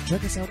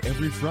 Check us out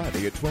every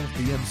Friday at 12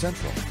 p.m.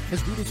 Central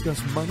as we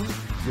discuss money,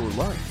 your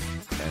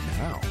life, and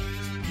how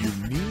you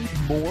need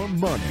more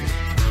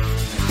money.